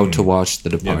in how to watch The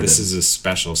Departed. Yeah, this is a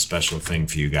special thing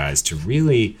for you guys to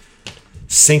really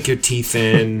sink your teeth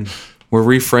in. We're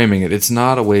reframing it. It's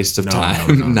not a waste of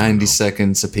time. No, 90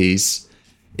 seconds apiece.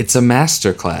 It's a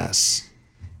masterclass.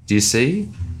 Do you see?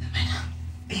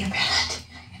 Be abandoned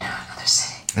in another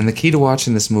city. And the key to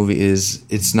watching this movie is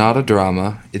it's not a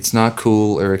drama. It's not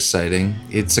cool or exciting.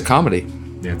 It's a comedy.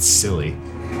 Yeah, it's silly.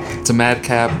 It's a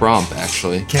madcap romp,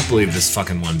 actually. Can't believe this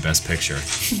fucking won Best Picture.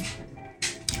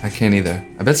 I can't either.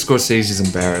 I bet Scorsese's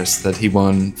embarrassed that he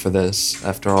won for this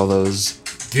after all those...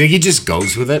 Do you think he just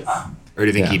goes with it? Or do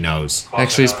you think he knows?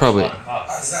 Actually, he's probably...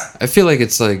 I feel like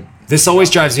it's like... This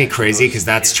always drives me crazy because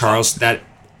that's Charles...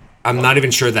 I'm not even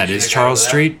sure that is Charles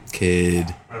Street. Kid.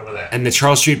 And the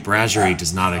Charles Street Brasserie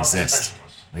does not exist.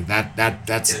 Like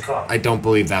that's... I don't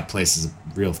believe that place is a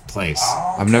real place.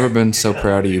 I've never been so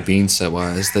proud of you being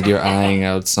set-wise that you're eyeing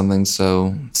out something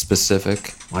so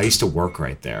specific. Well, I used to work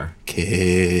right there.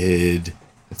 Kid.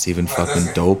 That's even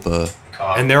fucking doper.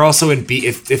 And they're also in...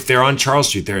 If they're on Charles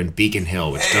Street, they're in Beacon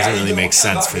Hill, which doesn't really make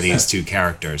sense for these two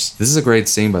characters. This is a great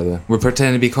scene, by the way. We're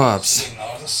pretending to be cops.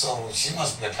 She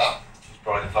must be a cop. She's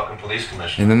probably the fucking police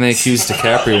commissioner. And then they accuse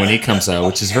DiCaprio when he comes out,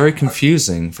 which is very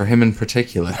confusing for him in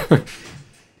particular.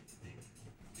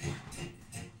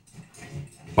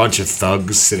 Bunch of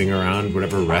thugs sitting around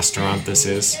whatever restaurant this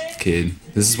is. Kid,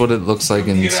 this is what it looks like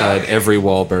inside every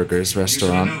Wahlburgers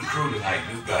restaurant. New crew tonight,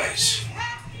 new guys.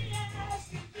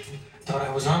 Thought I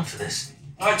was on for this.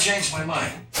 I changed my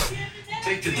mind.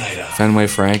 Take the night off. Fenway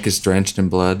Frank is drenched in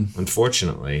blood.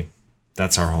 Unfortunately,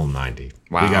 that's our whole 90.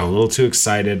 Wow. We got a little too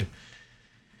excited.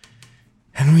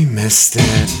 And we missed it.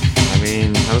 I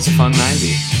mean, that was a fun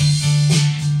 90.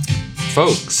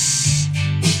 Folks,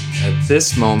 at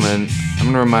this moment, I'm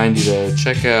going to remind you to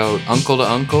check out Uncle to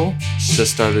Uncle.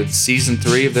 Just started season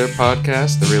 3 of their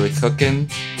podcast. They're really cooking.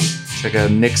 Check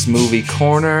out Nick's Movie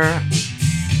Corner.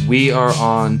 We are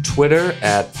on Twitter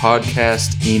at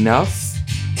Podcast Enough.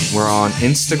 We're on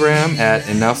Instagram at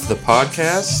Enough the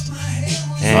Podcast.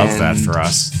 And love that for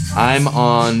us. I'm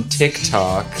on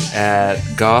TikTok at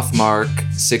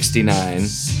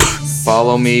Gothmark69.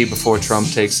 Follow me before Trump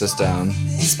takes us down.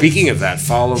 Speaking of that,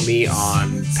 follow me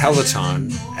on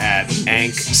Peloton at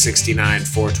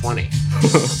Ank69420.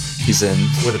 He's in.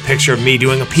 With a picture of me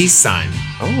doing a peace sign.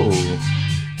 Oh,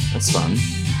 that's fun.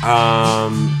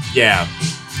 Yeah.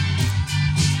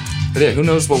 But yeah, who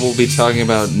knows what we'll be talking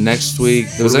about next week.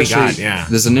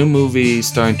 There's a new movie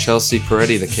starring Chelsea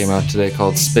Peretti that came out today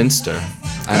called Spinster.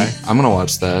 Okay. I'm going to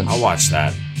watch that. I'll watch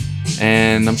that.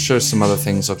 And I'm sure some other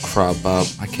things will crop up.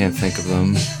 I can't think of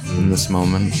them in this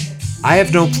moment. I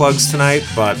have no plugs tonight,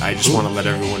 but I just want to let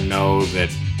everyone know that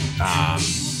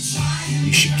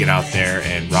you should get out there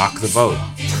and rock the vote.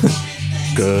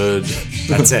 Good.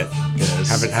 That's it.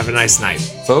 Yes. Have a nice night.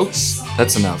 Folks,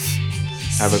 that's enough.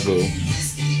 Have a go.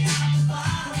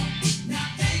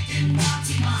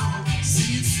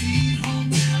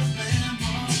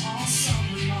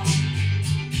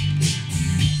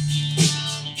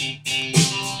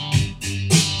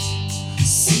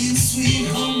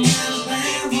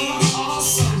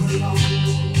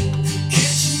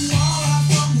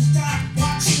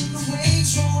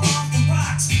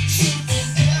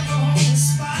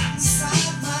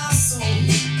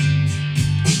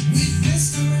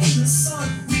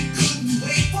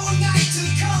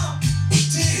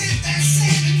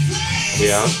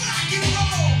 We out?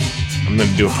 I'm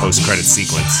gonna do a post-credit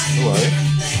sequence. What?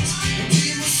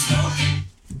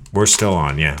 We're still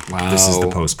on, yeah. Wow. This is the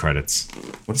post-credits.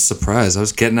 What a surprise. I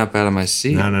was getting up out of my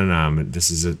seat. No. This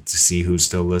is to see who's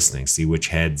still listening, see which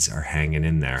heads are hanging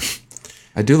in there.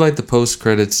 I do like the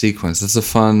post-credit sequence. It's a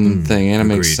fun thing, and it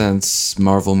makes agreed. sense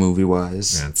Marvel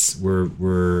movie-wise.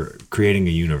 We're creating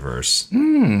a universe.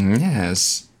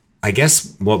 Yes. I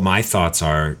guess what my thoughts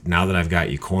are, now that I've got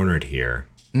you cornered here,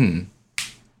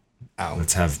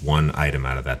 let's have one item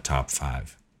out of that top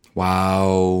 5.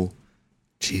 Wow.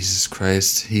 Jesus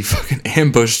Christ. He fucking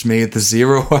ambushed me at the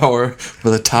 0 hour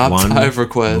with a top 5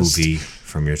 request. Movie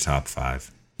from your top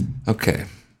 5. Okay.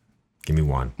 Give me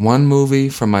one. One movie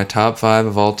from my top 5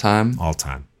 of all time. All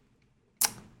time.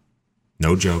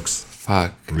 No jokes.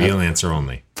 Fuck. Real answer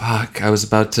only. Fuck. I was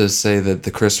about to say that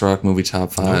the Chris Rock movie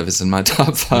top 5 is in my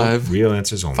top 5. Nope. Real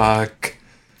answers only. Fuck.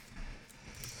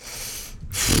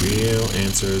 Real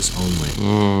answers only.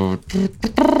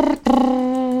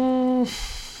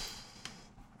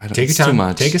 Take your time. Too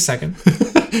much. Take a second.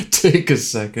 Take a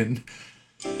second.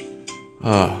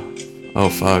 Oh,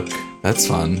 fuck. That's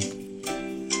fun.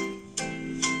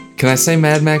 Can I say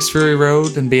Mad Max Fury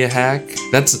Road and be a hack?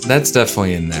 That's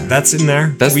definitely in there. That's in there.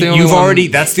 That's the only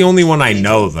one. That's the only one I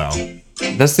know, though.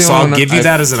 That's the so only I'll give you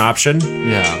that as an option.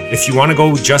 Yeah. If you want to go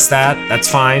with just that, that's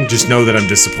fine. Just know that I'm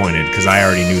disappointed because I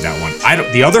already knew that one.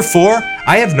 The other 4,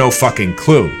 I have no fucking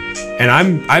clue. And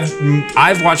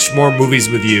I've watched more movies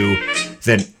with you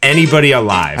than anybody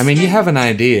alive. I mean, you have an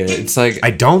idea. It's like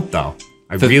I don't though.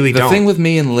 I really don't. The thing with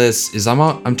me and lists is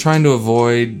I'm trying to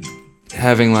avoid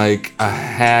having like a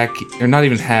hack, or not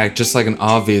even hack, just like an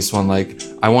obvious one. Like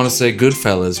I want to say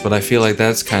Goodfellas, but I feel like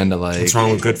that's kind of like. What's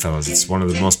wrong with Goodfellas? It's one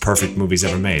of the most perfect movies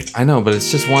ever made. I know, but it's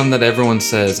just one that everyone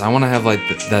says. I want to have like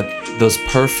those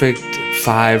perfect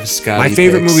 5 Scotty. My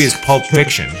favorite picks. movie is Pulp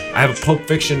Fiction. I have a Pulp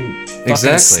Fiction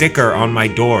fucking sticker on my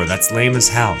door. That's lame as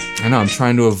hell. I know. I'm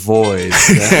trying to avoid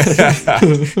that.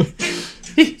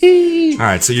 All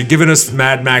right, so you're giving us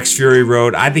Mad Max Fury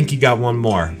Road. I think you got one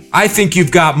more. I think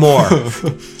you've got more.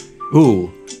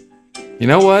 Ooh. You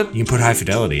know what? You can put High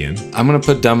Fidelity in. I'm going to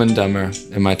put Dumb and Dumber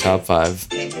in my top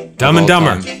 5. Dumb and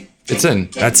Dumber. Time. It's in.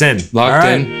 That's in. Locked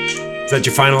in. Is that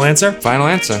your final answer? Final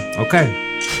answer.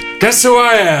 Okay. Guess who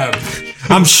I am?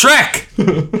 I'm Shrek.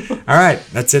 All right,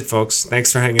 that's it, folks.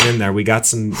 Thanks for hanging in there. We got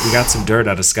some dirt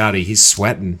out of Scotty. He's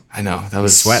sweating. I know. That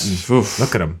was sweating. Oof.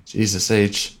 Look at him. Jesus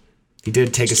H. He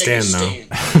did take a stand, though,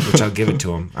 which I'll give it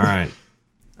to him. All right.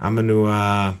 I'm going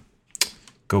to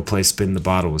go play Spin the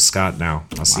Bottle with Scott now.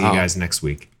 I'll see you guys next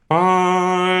week.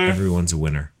 Bye. Everyone's a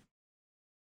winner.